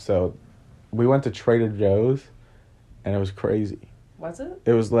last episode. We went to Trader Joe's, and it was crazy. Was it?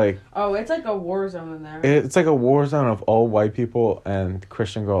 It was like... Oh, it's like a war zone in there. It's like a war zone of all white people and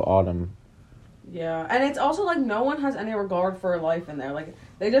Christian Girl Autumn. Yeah, and it's also like no one has any regard for life in there. Like,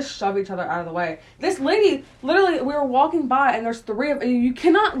 they just shove each other out of the way. This lady, literally, we were walking by, and there's 3 of... You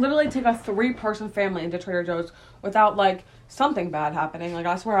cannot literally take a 3-person family into Trader Joe's without, something bad happening.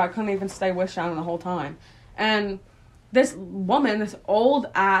 I swear, I couldn't even stay with Shannon the whole time. And this woman, this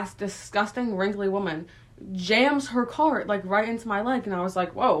old-ass, disgusting, wrinkly woman, jams her cart, right into my leg. And I was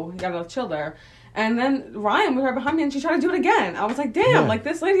like, whoa, you gotta chill there. And then Ryan was right behind me, and she tried to do it again. I was like, damn,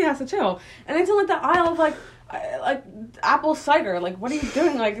 this lady has to chill. And it's in, the aisle of, apple cider. What are you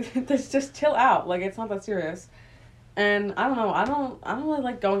doing? Just chill out. It's not that serious. And I don't know. I don't really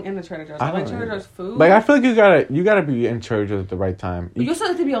like going into Trader Joe's. I like Trader Joe's food. I feel like you gotta be in Trader Joe's at the right time. You also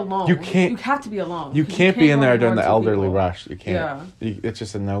have to be alone. You have to be alone. You can't be in there during the elderly rush. You can't. Yeah. It's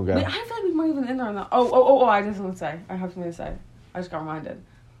just a no-go. I feel like we weren't even in there. Oh! I just want to say. I have something to say. I just got reminded.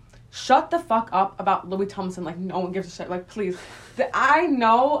 Shut the fuck up about Louis Tomlinson. No one gives a shit. Please. I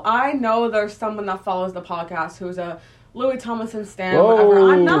know there's someone that follows the podcast who's a Louis Tomlinson stan, whatever.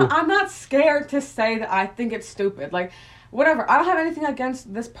 I'm not scared to say that I think it's stupid. Whatever. I don't have anything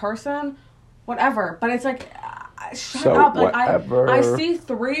against this person, whatever. But it's shut up. Whatever. I see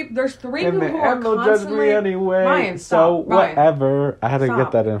 3. There's 3 people who are constantly. Judge me anyway. Ryan, stop. Whatever. I had to Stop.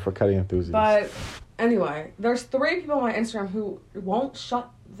 get that in for Cutting Enthusiasts. But anyway, there's 3 people on my Instagram who won't shut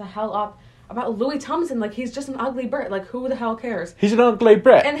the hell up about Louis Tomlinson. He's just an ugly Brit. Who the hell cares? He's an ugly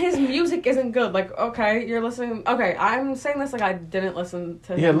Brit. And his music isn't good. Okay, you're listening. Okay, I'm saying this I didn't listen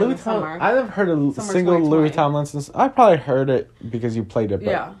to him in the summer. I never heard a single Louis Tomlinson. I probably heard it because you played it,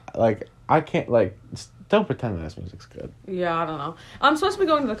 but I can't, don't pretend that his music's good. Yeah, I don't know. I'm supposed to be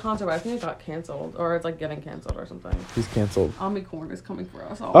going to the concert, but I think it got canceled, or it's getting canceled or something. He's canceled. Omnicorn is coming for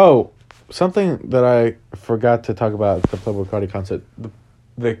us all. Oh, something that I forgot to talk about at the Playboi Carti concert.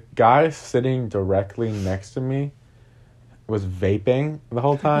 The guy sitting directly next to me was vaping the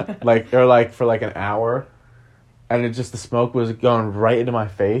whole time, for an hour, and the smoke was going right into my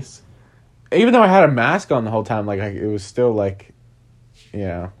face. Even though I had a mask on the whole time, it was still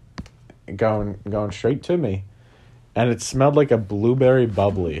going straight to me, and it smelled like a blueberry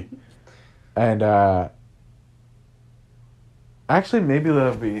bubbly, and actually maybe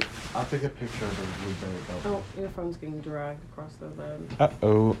that'll be. I'll take a picture of the blueberry bubbly. Oh, your phone's getting dragged across the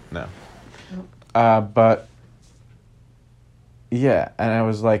bed. No. Oh. But yeah, and I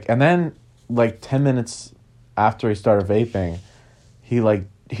was like, and then like 10 minutes after he started vaping,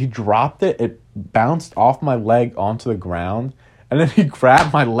 he dropped it. It bounced off my leg onto the ground, and then he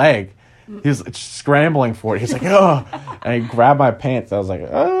grabbed my leg. He was scrambling for it. He's like, oh, and he grabbed my pants. I was like,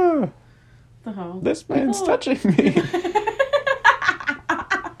 oh, The hell? This man's touching me.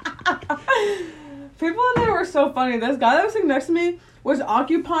 People in there were so funny. This guy that was sitting next to me was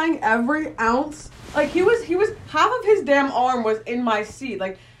occupying every ounce. Like, he was half of his damn arm was in my seat.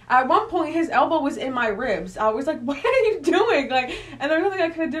 Like, at one point, his elbow was in my ribs. I was like, what are you doing? Like, and there's nothing I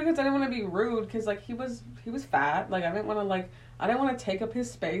could do because I didn't want to be rude because, like, he was fat. Like, I didn't want to take up his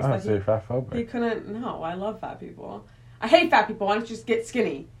space. Oh, like, so you're fatphobic. He couldn't, no, I love fat people. I hate fat people. Why don't you just get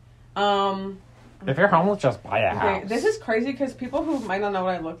skinny? If you're homeless, just buy a house. Okay, this is crazy because people who might not know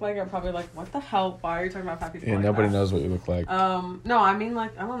what I look like are probably like, what the hell? Why are you talking about fat people? Yeah, like nobody that? knows what you look like. No, I mean,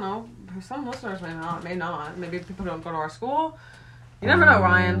 like, I don't know. Some listeners may not. Maybe people don't go to our school. You never know,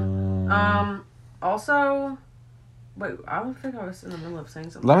 Ryan. Also, wait, I don't think I was in the middle of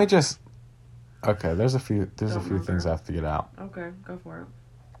saying something. Let me just. Okay, there's a few things I have to get out. Okay, go for it.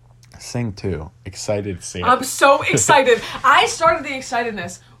 Sing 2. Excited to see it. I'm so excited. I started the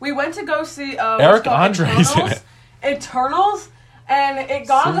excitedness. We went to go see Eric Andre's in it. Eternals, and it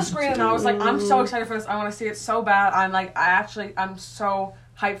got on the Sing screen, and I was like, I'm so excited for this. I want to see it so bad. I'm so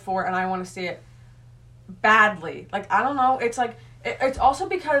hyped for it, and I want to see it badly. Like, I don't know. It's like, it's also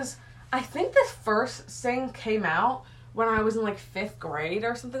because I think this first Sing came out when I was in like 5th grade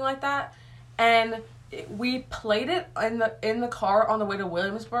or something like that, and we played it in the car on the way to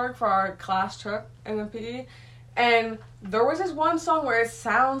Williamsburg for our class trip in the PE, and there was this one song where it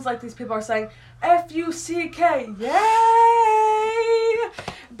sounds like these people are saying F-U-C-K, yay!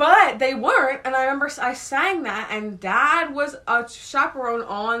 But they weren't, and I remember I sang that, and Dad was a chaperone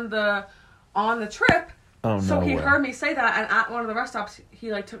on the trip. Oh, so no he way. heard me say that, and at one of the rest stops,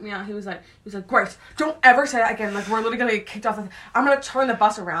 he like took me out. He was like, Grace, don't ever say that again. Like, we're literally gonna get kicked off. I'm gonna turn the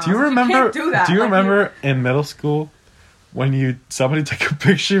bus around. Do you I was like, remember? You can't do that. Do you Like, remember in middle school when somebody took a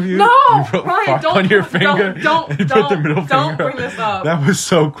picture of you? No, you wrote Ryan, fuck don't on your don't- finger. don't- and you don't- put the middle don't finger. bring this up. That was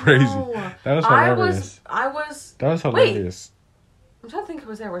so crazy. No. That was hilarious. I was. That was hilarious. I'm trying to think who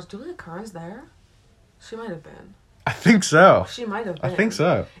was there. Was Julia Kearns there? She might have been. I think so. She might have been. I think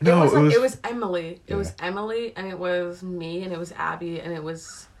so. No, it was Emily. It Yeah. was Emily, and it was me, and it was Abby, and it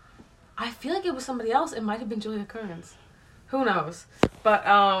was. I feel like it was somebody else. It might have been Julia Kearns. Who knows? But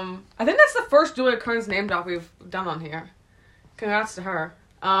I think that's the first Julia Kearns name drop we've done on here. Congrats to her.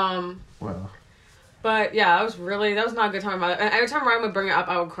 Well. But yeah, that was not a good time. And every time Ryan would bring it up,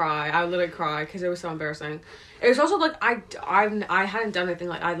 I would cry. I would literally cry because it was so embarrassing. It was also like I hadn't done anything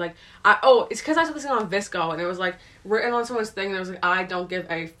it's because I saw this thing on Visco, and it was like written on someone's thing, and it was like, I don't give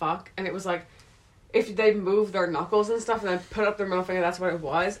a fuck, and it was like if they move their knuckles and stuff and then put up their middle finger, that's what it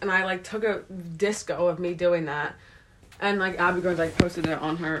was. And I like took a disco of me doing that, and like Abby Jones like posted it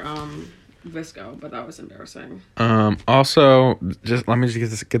on her Visco, but that was embarrassing. Also, just let me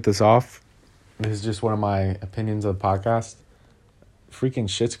just get this off. This is just one of my opinions of the podcast. Freaking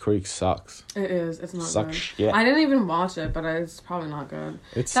Schitt's Creek sucks. It is. It's not Sucks good. shit. I didn't even watch it, but it's probably not good.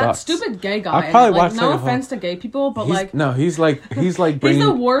 It That sucks. stupid gay guy. I probably watched no like offense to gay people, but he's like bringing he's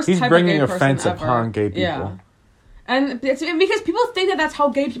the worst he's type bringing of gay offense person ever. upon gay people. Yeah. And it's because people think that that's how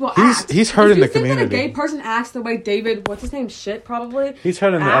gay people act. He's hurting the If you think community. that a gay person acts the way David, what's his name, shit probably. He's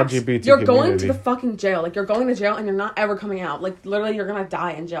hurting acts, the LGBT You're community. going to the fucking jail. Like, you're going to jail and you're not ever coming out. Like, literally, you're gonna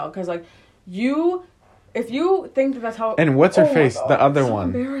die in jail because like if you think that that's how. And what's her my face? God, The other so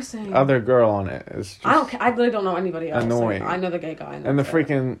one. Embarrassing. Other girl on it. It's just I don't care. I literally don't know anybody else. annoying. Like, I know the gay guy. And the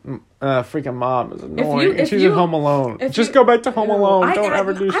freaking mom is annoying. if She's you- at Home Alone. if Just you- go back to Home No, Alone. Don't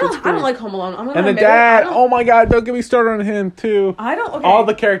ever do I Schitt's don't Creek. like Home Alone. I'm gonna And the admit it. dad. Oh my God! Don't get me started on him too. I don't. Okay, All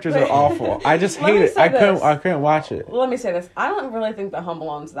the characters wait. are awful. I just Let hate me it. say this. I couldn't watch it. Let me say this. I don't really think that Home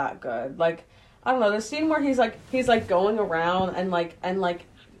Alone's that good. Like, I don't know. The scene where he's like going around and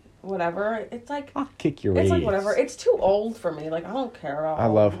whatever. It's like I'll kick your it's ass. like whatever. It's too old for me. Like, I don't care about. I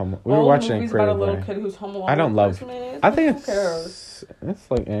love Home. We were old watching movies about a little Creative kid who's home alone. I don't with love. Christmas. I think Who cares?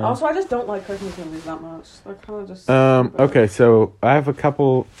 it's like. Also, I just don't like Christmas movies that much. They're kind of just. stupid. Okay, so I have a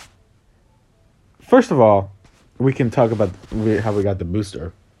couple. First of all, we can talk about how we got the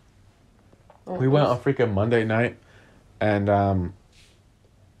booster. We went on freaking Monday night, and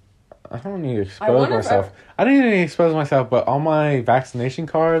I don't need to expose myself. I didn't need to expose myself, but on my vaccination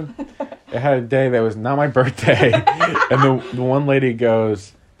card, it had a day that was not my birthday. And the one lady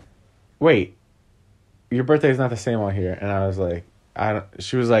goes, wait, your birthday is not the same on here. And I was like,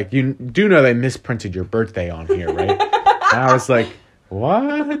 she was like, you do know they misprinted your birthday on here, right? And I was like,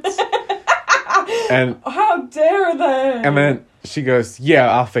 what? And how dare they? And then she goes, yeah,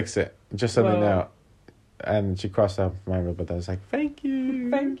 I'll fix it. Just so they know. And she crossed out my name, but I was like, thank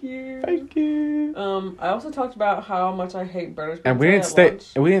you. Thank you. Thank you. I also talked about how much I hate British pizza. And we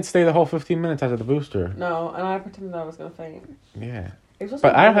didn't stay the whole 15 minutes after the booster. No, and I pretended I was gonna faint. Yeah.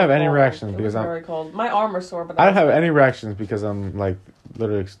 But I don't have any reactions because I'm very cold. My arm was sore, but I don't have any reactions because I'm like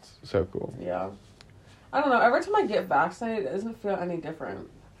literally so cool. Yeah. I don't know. Every time I get vaccinated, it doesn't feel any different.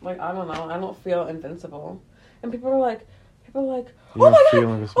 Like, I don't know. I don't feel invincible. And people are like, oh my god,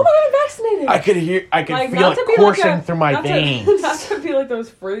 I'm vaccinated. I could feel it coursing through my veins. Not to be like those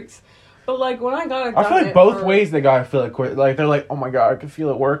freaks, but like when I got it, I feel like both ways they gotta feel it. Like they're like, oh my god, I can feel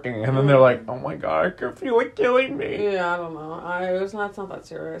it working, and then they're like, oh my god, I can feel it killing me. Yeah, I don't know. It's not that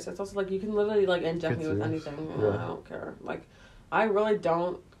serious. It's also like you can literally like inject me with anything. And I don't care. Like, I really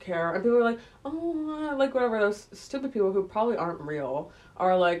don't care. And people are like, oh, like whatever. Those stupid people who probably aren't real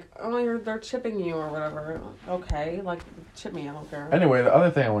are like, oh, they're chipping you or whatever. Okay, like, chip me, I don't care. Anyway, the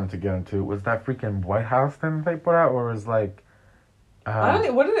other thing I wanted to get into was that freaking White House thing they put out, or was like... I don't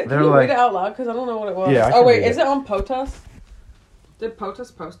know, what did it... Can you read it out loud? Because I don't know what it was. Yeah, oh, wait, is it on POTUS? Did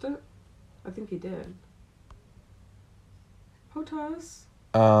POTUS post it? I think he did. POTUS?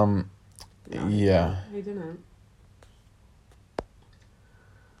 No, yeah. He didn't.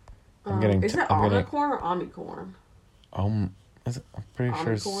 Is it Omnicorn or Omnicorn? I'm pretty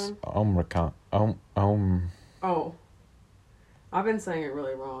sure it's Omnicon. Oh. I've been saying it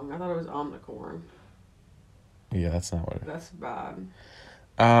really wrong. I thought it was Omnicorn. Yeah, that's not what it is. That's bad.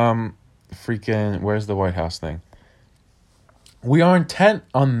 Freaking, where's the White House thing? We are intent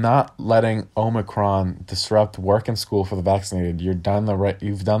on not letting Omicron disrupt work and school for the vaccinated. You've done the right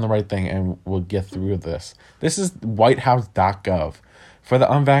thing and we'll get through this. This is whitehouse.gov. For the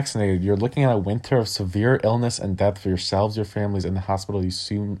unvaccinated, you're looking at a winter of severe illness and death for yourselves, your families, and the hospital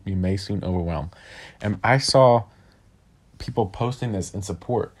you may soon overwhelm. And I saw people posting this in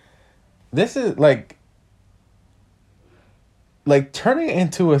support. This is like turning it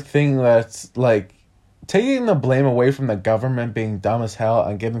into a thing that's like taking the blame away from the government being dumb as hell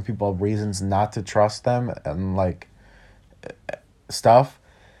and giving people reasons not to trust them and like stuff,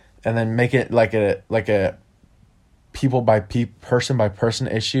 and then make it like a people by person by person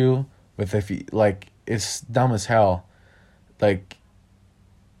issue with if you like it's dumb as hell. Like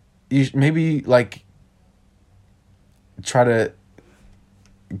you maybe like try to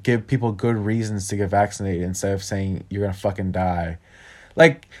give people good reasons to get vaccinated instead of saying you're gonna fucking die.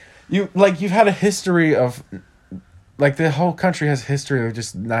 You've had a history of like the whole country has a history of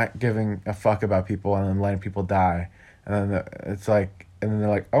just not giving a fuck about people and then letting people die, and then it's like, and then they're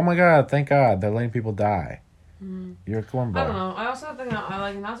like, oh my god, thank God they're letting people die. You're a cornball. I don't know. I also think that I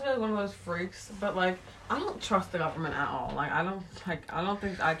like not to be one of those freaks, but like I don't trust the government at all. Like I don't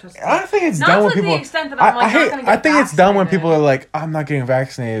think I trust. I think it's dumb when people. Not to the extent that I'm like not gonna get I think it's dumb when people are like, I'm not getting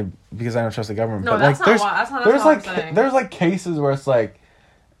vaccinated because I don't trust the government. No, but that's like, there's like cases where it's like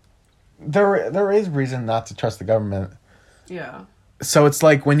there is reason not to trust the government. Yeah. So it's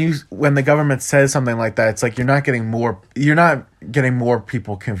like when the government says something like that, it's like you're not getting more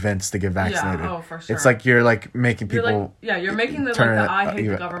people convinced to get vaccinated. Yeah, oh, for sure. It's like you're like making people. You're making the I hate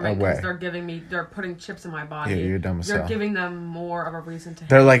the government because they're putting chips in my body. Yeah, you're dumb as hell. You're giving them more of a reason to.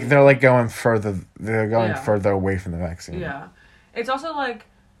 They're going further. They're going further away from the vaccine. Yeah, it's also like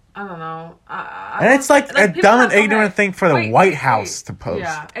I don't know. And it's like a dumb and ignorant thing for the White House to post.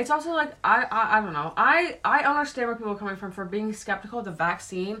 Yeah, it's also like I don't know. I understand where people are coming from for being skeptical of the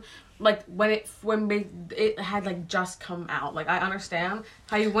vaccine. Like when it had like just come out. Like I understand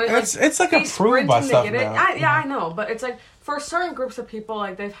how you went. It's like approved by stuff now. I know, but it's like for certain groups of people,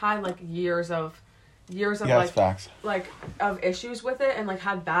 like they've had like years of facts. Like of issues with it and like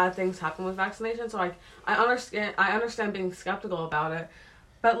had bad things happen with vaccination. So like I understand being skeptical about it.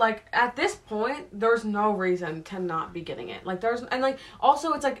 But, like, at this point, there's no reason to not be getting it. Like,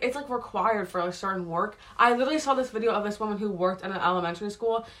 also, it's required for, like, certain work. I literally saw this video of this woman who worked in an elementary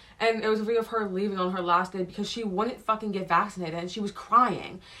school, and it was a video of her leaving on her last day because she wouldn't fucking get vaccinated, and she was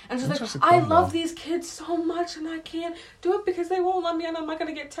crying. And she's like, I love these kids so much, and I can't do it because they won't let me, and I'm not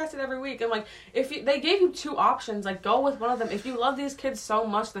going to get tested every week. And, like, they gave you two options. Like, go with one of them. If you love these kids so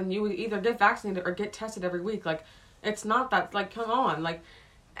much, then you would either get vaccinated or get tested every week. Like, it's not that, like, come on. Like...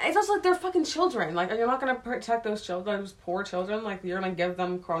 It's also like they're fucking children. Like, you're not gonna protect those children, those poor children. Like, you're gonna give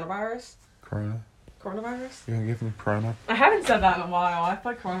them coronavirus. Coronavirus? You're gonna give them corona? I haven't said that in a while. I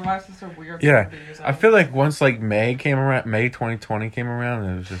feel like coronavirus is so weird. Yeah, I feel like once like May 2020 came around,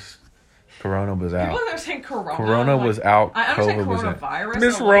 it was just corona was out. People are saying corona. Corona was out. I understand COVID was in.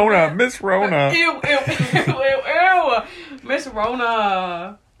 coronavirus. Miss Rona. Ew. Miss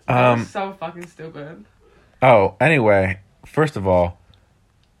Rona. That was so fucking stupid. Oh, anyway, first of all,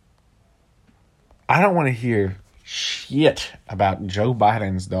 I don't want to hear shit about Joe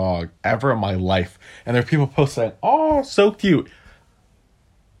Biden's dog ever in my life. And there are people posting, oh, so cute.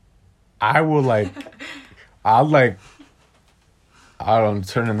 I will I don't know,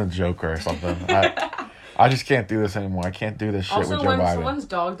 turn into Joker or something. I just can't do this anymore. I can't do this shit also, with Joe Biden. Also, when someone's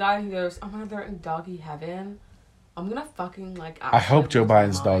dog died, he goes, I'm gonna throw it in doggy heaven. I'm gonna fucking I hope Joe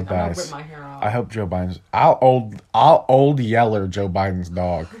Biden's dog dies. I'm gonna rip my hair out. I hope Joe Biden's. I'll old yeller Joe Biden's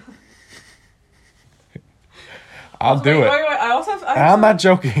dog. I'll do it. Wait. I'm not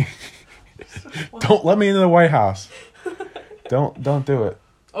joking. Don't let me into the White House. Don't do it.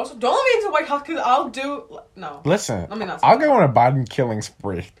 Also, don't let me into the White House because I'll do. No. Listen, let me not. I'll go on a Biden killing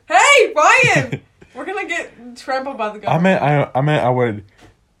spree. Hey, Ryan, we're gonna get trampled by the government. I meant I would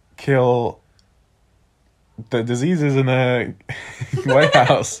kill the diseases in the White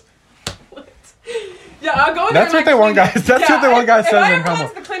House. Yeah, I'll go in that's there. That's what the one guy says in Home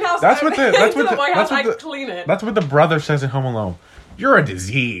Alone. That's what the brother says in Home Alone. You're a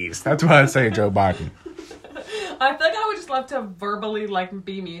disease. That's what I say to Joe Biden. I feel like I would just love to verbally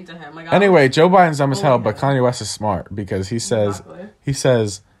be mean to him. Anyway, Joe Biden's dumb as hell, but Kanye West is smart because he says.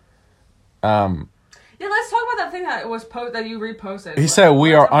 Yeah, let's talk about that thing that was that you reposted. He said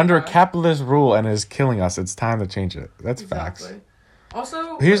we are under capitalist rule and it is killing us. It's time to change it. That's facts.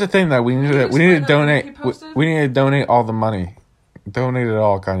 Also, here's the thing that we need to donate. We need to donate all the money. Donate it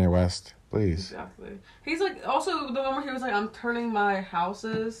all, Kanye West, please. Exactly. He's also the one where he was I'm turning my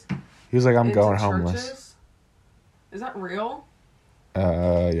houses. He was I'm going churches. homeless. Is that real?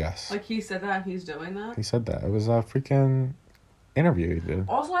 Yes. He said that and he's doing that? He said that. It was a freaking interview he did.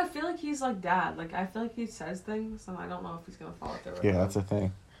 Also, I feel like he's dad. I feel like he says things and I don't know if he's going to follow through with Yeah, that's the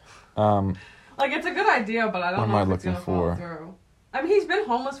thing. it's a good idea, but I don't know if it's going to follow through. I mean, he's been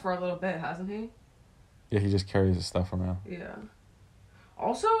homeless for a little bit, hasn't he? Yeah, he just carries his stuff around. Yeah.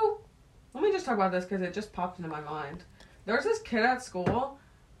 Also, let me just talk about this because it just popped into my mind. There's this kid at school.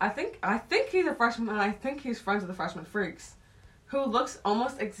 I think he's a freshman, and I think he's friends with the freshman freaks, who looks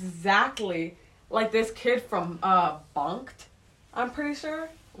almost exactly like this kid from Bunked. I'm pretty sure.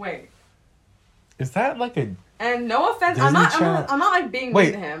 Wait. Is that a? And no offense, I'm not being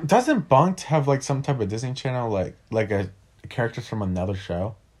mean to him. Doesn't Bunked have some type of Disney Channel like a characters from another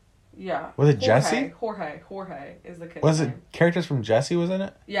show? Yeah. Was it Jesse? Jorge is the kid. Was it characters from Jesse was in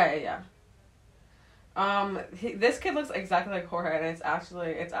it? Yeah. This kid looks exactly like Jorge, and it's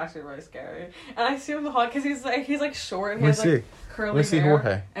actually really scary. And I see him in the hall because he's short and he has curly hair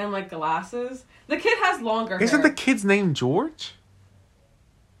Jorge. and glasses. The kid has longer hair. Isn't the kid's name George?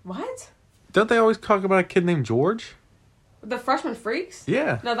 What? Don't they always talk about a kid named George? The freshman freaks?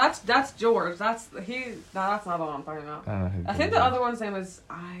 Yeah. No, that's George. That's not the one I'm talking about. I think the other one's name is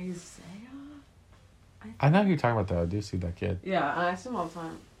Isaiah. I know who you're talking about though. I do see that kid. Yeah, and I see him all the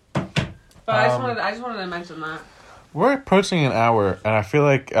time. But I just wanted to mention that. We're approaching an hour, and I feel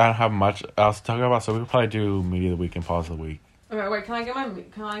like I don't have much else to talk about, so we could probably do Media of the Week and Pause of the Week. Okay, wait. Can I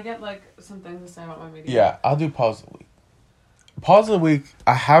get some things to say about my media? Yeah, I'll do Pause of the Week. Pause of the Week.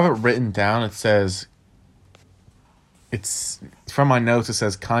 I have it written down. It says. It's from my notes. It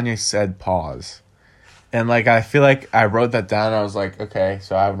says Kanye said pause, and I feel like I wrote that down. And I was like, okay,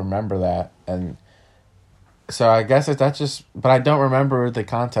 so I remember that, and so I guess that's just. But I don't remember the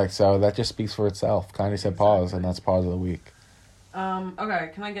context, so that just speaks for itself. Kanye said pause, and that's Pause of the Week.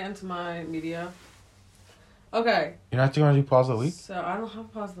 Okay. Can I get into my media? Okay. You're not going to do Pause of the Week? So I don't have a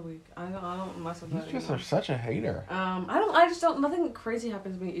Pause of the Week. I don't mess with that. You just are such a hater. I just don't. Nothing crazy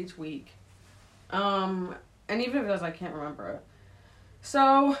happens to me each week. And even if it does, I can't remember it.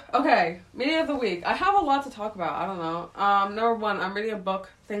 So, okay, Media of the Week. I have a lot to talk about. I don't know. Number one, I'm reading a book,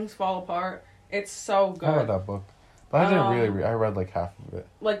 Things Fall Apart. It's so good. I read that book. But I didn't really read. I read half of it.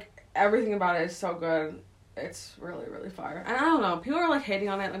 Everything about it is so good. It's really, really fire. And I don't know. People are hating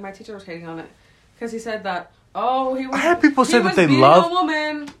on it. My teacher was hating on it. Because he said that, he was. I heard people say that they love a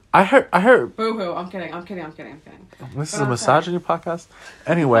woman. I heard. Boo hoo. I'm kidding. This is a misogyny podcast?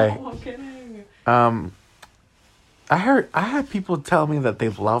 Anyway. No, I'm kidding. I had people tell me that they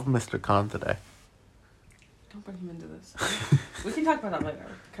love Mr. Khan today. Don't bring him into this. We can talk about that later,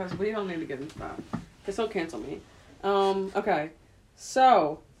 because we don't need to get into that. Because he'll cancel me. Okay.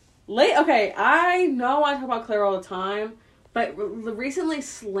 So, Okay, I know I talk about Claire all the time, but recently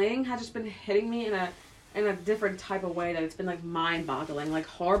Sling has just been hitting me in a different type of way that it's been like mind-boggling. Like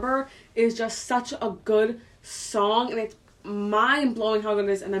Harbor is just such a good song, and it's mind-blowing how good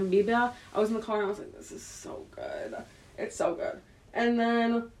it is. And Amoeba, I was in the car and I was like, this is so good. It's so good. And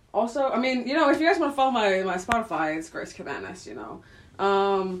then also, I mean, you know, if you guys want to follow my Spotify, it's Grace Cabanas, you know.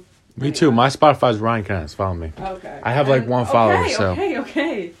 Me too. My Spotify's Ryan Cabanas. Follow me. Okay. I have like one follower, so.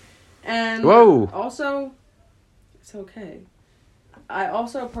 Okay. And Whoa. Also, it's okay. I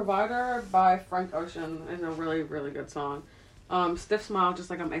also Provider by Frank Ocean is a really, really good song. Stiff Smile, just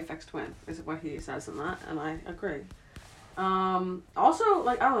like I'm Aphex Twin, is what he says in that, and I agree. Also,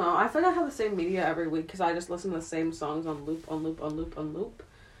 like, I don't know, I feel like I have the same media every week because I just listen to the same songs on loop.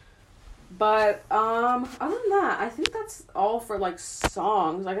 But, other than that, I think that's all for, like,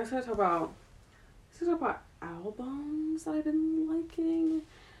 songs. I guess I talk about albums that I've been liking.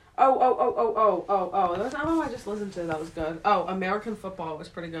 Oh. There was an album I just listened to that was good. Oh, American Football was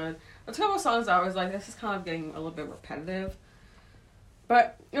pretty good. There's a couple of songs that I was like, this is kind of getting a little bit repetitive.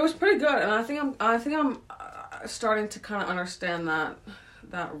 But it was pretty good, and I think I'm starting to kind of understand that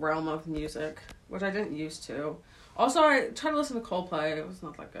realm of music, which I didn't used to. Also, I tried to listen to Coldplay. It was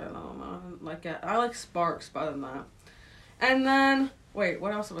not that good. I don't know. I didn't like it. I like Sparks better than that. And then, wait,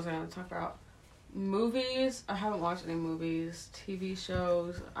 what else was I going to talk about? Movies. I haven't watched any movies. TV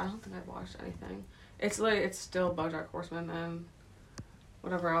shows. I don't think I've watched anything. It's still BoJack Horseman and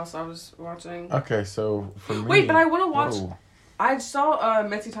whatever else I was watching. Okay, so for me... Wait, but I want to watch... Whoa. I saw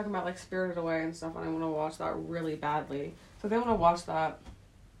Mitzi talking about, like, Spirited Away and stuff, and I want to watch that really badly. So I want to watch that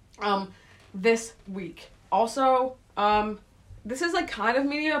this week. Also, this is, like, kind of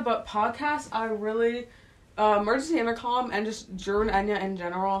media, but podcasts, I really... Emergency Intercom and just Drew and Enya in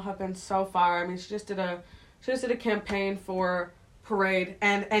general have been so fire. I mean, she just did a campaign for Parade,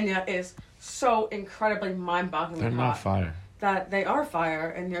 and Enya is so incredibly mind-bogglingly hot. They're not fire. That they are fire,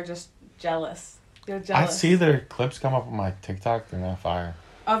 and you're just jealous. You're jealous. I see their clips come up on my TikTok. They're not fire.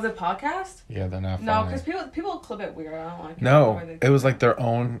 Of the podcast? Yeah, they're not No, funny. because people clip it weird. I don't like it. No, it was like their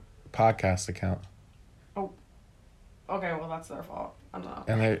own podcast account. Oh, okay. Well, that's their fault. I don't know.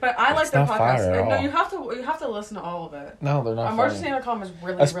 And but I like their podcast. Fire at no, all. you have to listen to all of it. No, they're not. Emergency funny. Intercom is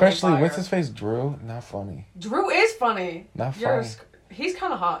really, especially really fire. what's his face, Drew. Not funny. Drew is funny. Not funny. He's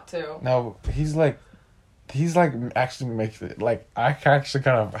kind of hot too. No, he's like actually makes it like I actually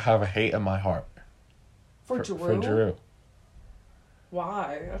kind of have a hate in my heart. For Drew. For Drew.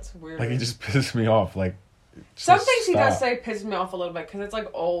 Why? That's weird. Like he just pisses me off. Like some things he does say pisses me off a little bit because it's like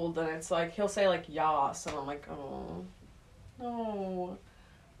old and it's like he'll say like yas and I'm like oh no.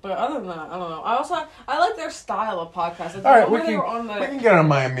 But other than that, I don't know. I like their style of podcast. Like, all right, we can get on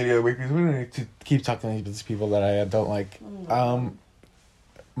my media of the week because we don't need to keep talking to these people that I don't like.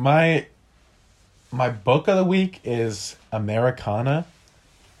 My book of the week is Americana,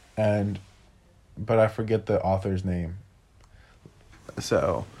 but I forget the author's name.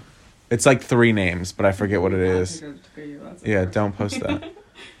 So, it's like 3 names, but I forget what it is. Yeah, don't post that.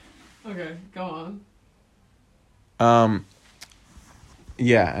 Okay, go on.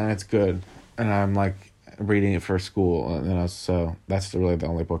 Yeah, and it's good, and I'm like reading it for school, and so that's really the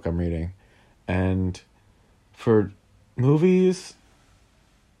only book I'm reading. And for movies,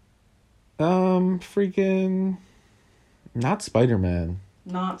 freaking not Spider-Man.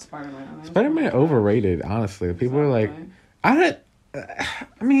 Not Spider-Man. Spider-Man overrated, honestly. People are like, I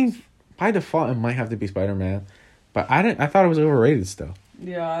mean, by default it might have to be Spider-Man, but I thought it was overrated still.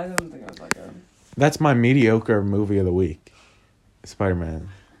 Yeah, I didn't think it was that good. That's my mediocre movie of the week. Spider-Man.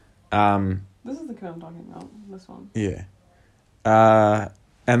 This is the kid I'm talking about. This one. Yeah.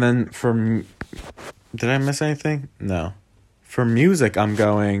 And then did I miss anything? No. For music, I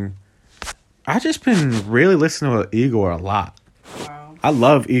just been really listening to Igor a lot. Wow. I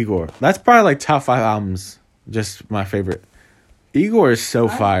love Igor. That's probably like top 5 albums. Just my favorite. Igor is so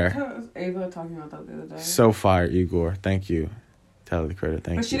fire. I was Ava talking about that the other day. So fire, Igor. Thank you. Tell her the credit.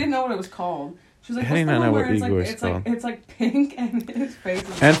 Thank you. But she didn't know what it was called. She was like, I didn't know what Igor is it's called. Like, it's like pink and his face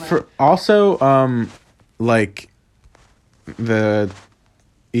is and for also, like, the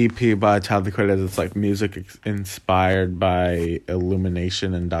EP by Tyler the Creator, it's like music inspired by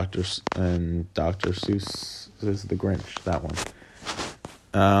Illumination and Dr. Seuss is the Grinch, that one.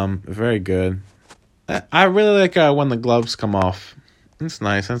 Very good. I really like when the gloves come off. It's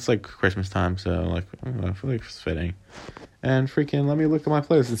nice. It's like Christmas time, so like I feel like it's fitting. And freaking, let me look at my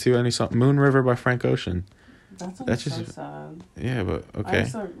playlist and see any song. Moon River by Frank Ocean. That's just so sad. Yeah, but okay. I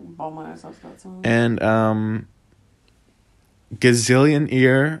just bawl my eyes off that song. And Gazillion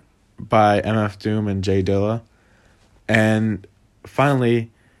Ear by MF Doom and Jay Dilla. And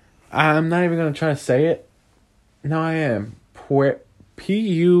finally, I'm not even gonna try to say it. No, I am. Puer.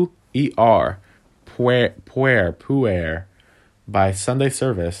 Puer. By Sunday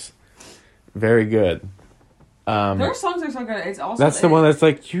Service. Very good. Their songs are so good. It's also that's the one that's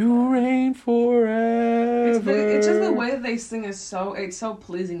like, you reign forever. It's just the way that they sing is so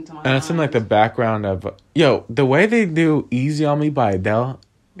pleasing to my And it's in like the background of the way they do Easy on Me by Adele,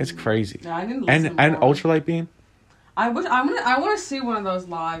 it's crazy. Yeah, I didn't listen and Ultralight Beam. I want to see one of those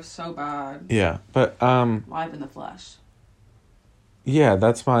live so bad. Yeah, but live in the flesh. Yeah,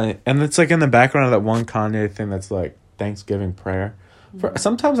 that's and it's like in the background of that one Kanye thing that's like Thanksgiving prayer.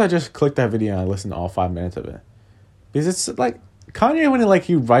 Sometimes I just click that video and I listen to all 5 minutes of it. Because it's like Kanye when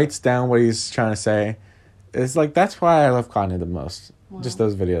he writes down what he's trying to say. It's like that's why I love Kanye the most. Wow. Just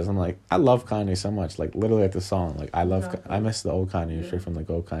those videos. I'm like, I love Kanye so much. Like literally like the song. Like I miss the old Kanye straight from the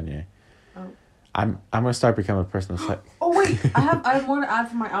old Kanye. Oh. I'm gonna start becoming a person that's like oh wait, I have more to add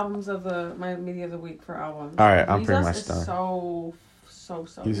for my albums of my media of the week for albums. Alright, I'm pretty much done. So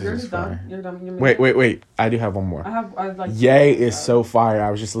You're just done. You're done. Wait. I do have one more. I like Yay is so fire.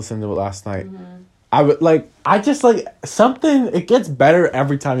 I was just listening to it last night. Something, it gets better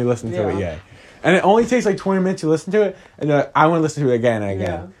every time you listen to it, Yay. And it only takes like 20 minutes to listen to it, and I want to listen to it again and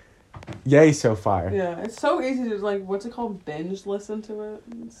again. Yeah. Yay's so fire. Yeah, it's so easy to what's it called? Binge listen to it.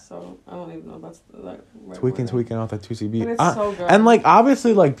 So, I don't even know if that's the right Tweaking off that 2CB. But it's so good. And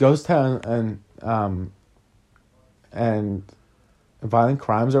obviously Ghost Town and Violent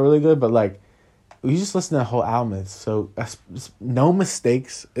Crimes are really good, but you just listen to the whole album. It's so No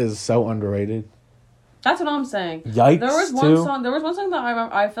Mistakes is so underrated. That's what I'm saying. Yikes! There was one song that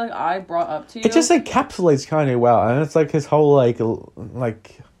I feel like I brought up to you. It just encapsulates Kanye well, and it's his whole I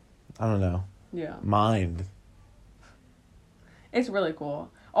don't know. Yeah. Mind. It's really cool.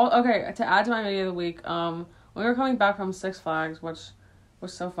 Oh, okay. To add to my video of the week, when we were coming back from Six Flags, which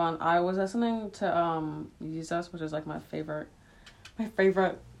was so fun, I was listening to Jesus, which is my favorite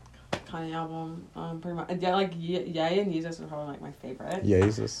Kanye album, pretty much. Yeah, Yay and Jesus are probably my favorite.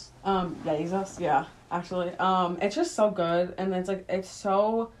 Jesus. Jesus, yeah, actually. It's just so good, and it's just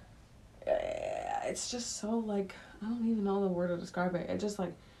so I don't even know the word to describe it. It just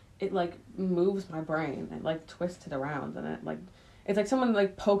it moves my brain. It twists it around, and it's like someone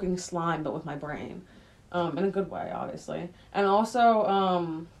poking slime, but with my brain, in a good way, obviously. And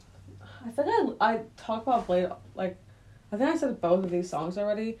also, I think I talked about Blade I think I said both of these songs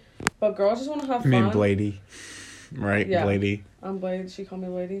already, but Girls Just Want to Have Fun. I mean Blady, right? Yeah. Blady. I'm Blade. She called me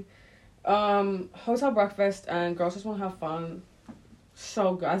Lady. Hotel Breakfast and Girls Just Want to Have Fun.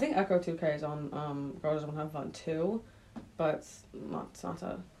 So good. I think Echo 2K is on Girls Just Want to Have Fun too, but it's not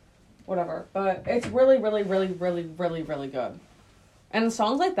whatever. But it's really, really, really, really, really, really good. And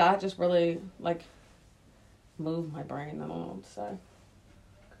songs like that just really move my brain. I don't know what to say.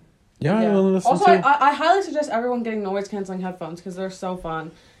 Yeah. Also, I highly suggest everyone getting noise canceling headphones because they're so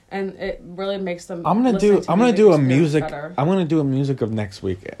fun, and it really makes them. I'm gonna do a music of next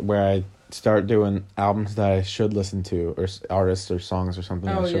week where I start doing albums that I should listen to, or artists or songs or something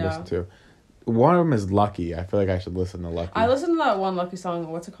I should listen to. One of them is Lucky. I feel like I should listen to Lucky. I listened to that one Lucky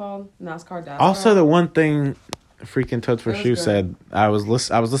song. What's it called? NASCAR. Also, the one thing freaking Toads for Shoes said, I was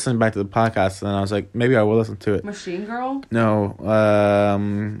listening back to the podcast and I was like, maybe I will listen to it. Machine Girl?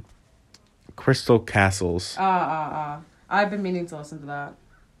 No, Crystal Castles. I've been meaning to listen to that.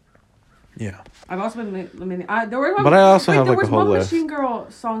 Yeah. I've also been meaning. I also have a whole list. There was one Machine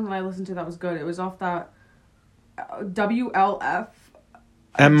Girl song that I listened to that was good. It was off that WLF.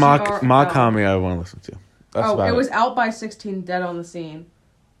 And Makami I want to listen to. It was Out by 16, Dead on the Scene.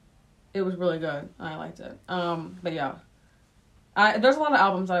 It was really good. I liked it. But yeah. There's a lot of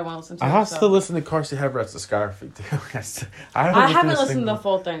albums I want to listen to. I have to listen to Carsey Heverett's discography too. I haven't listened to the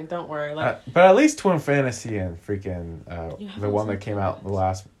full thing. Don't worry. But at least Twin Fantasy and freaking the one that came out the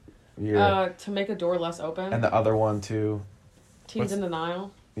last year. To Make a Door Less Open. And the other one too. Teens in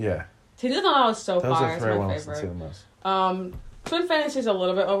Denial. Yeah. Teens in Denial is so fire. It's my favorite. To the most. Twin Fantasy is a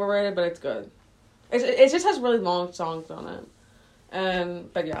little bit overrated, but it's good. It just has really long songs on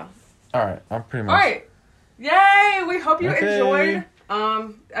it. But yeah. All right, I'm pretty much. All right. Yay! We hope you enjoyed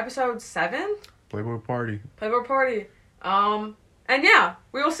episode 7. Playboi Party. And yeah,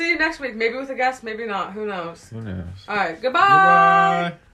 we will see you next week. Maybe with a guest, maybe not. Who knows? Who knows? All right. Goodbye.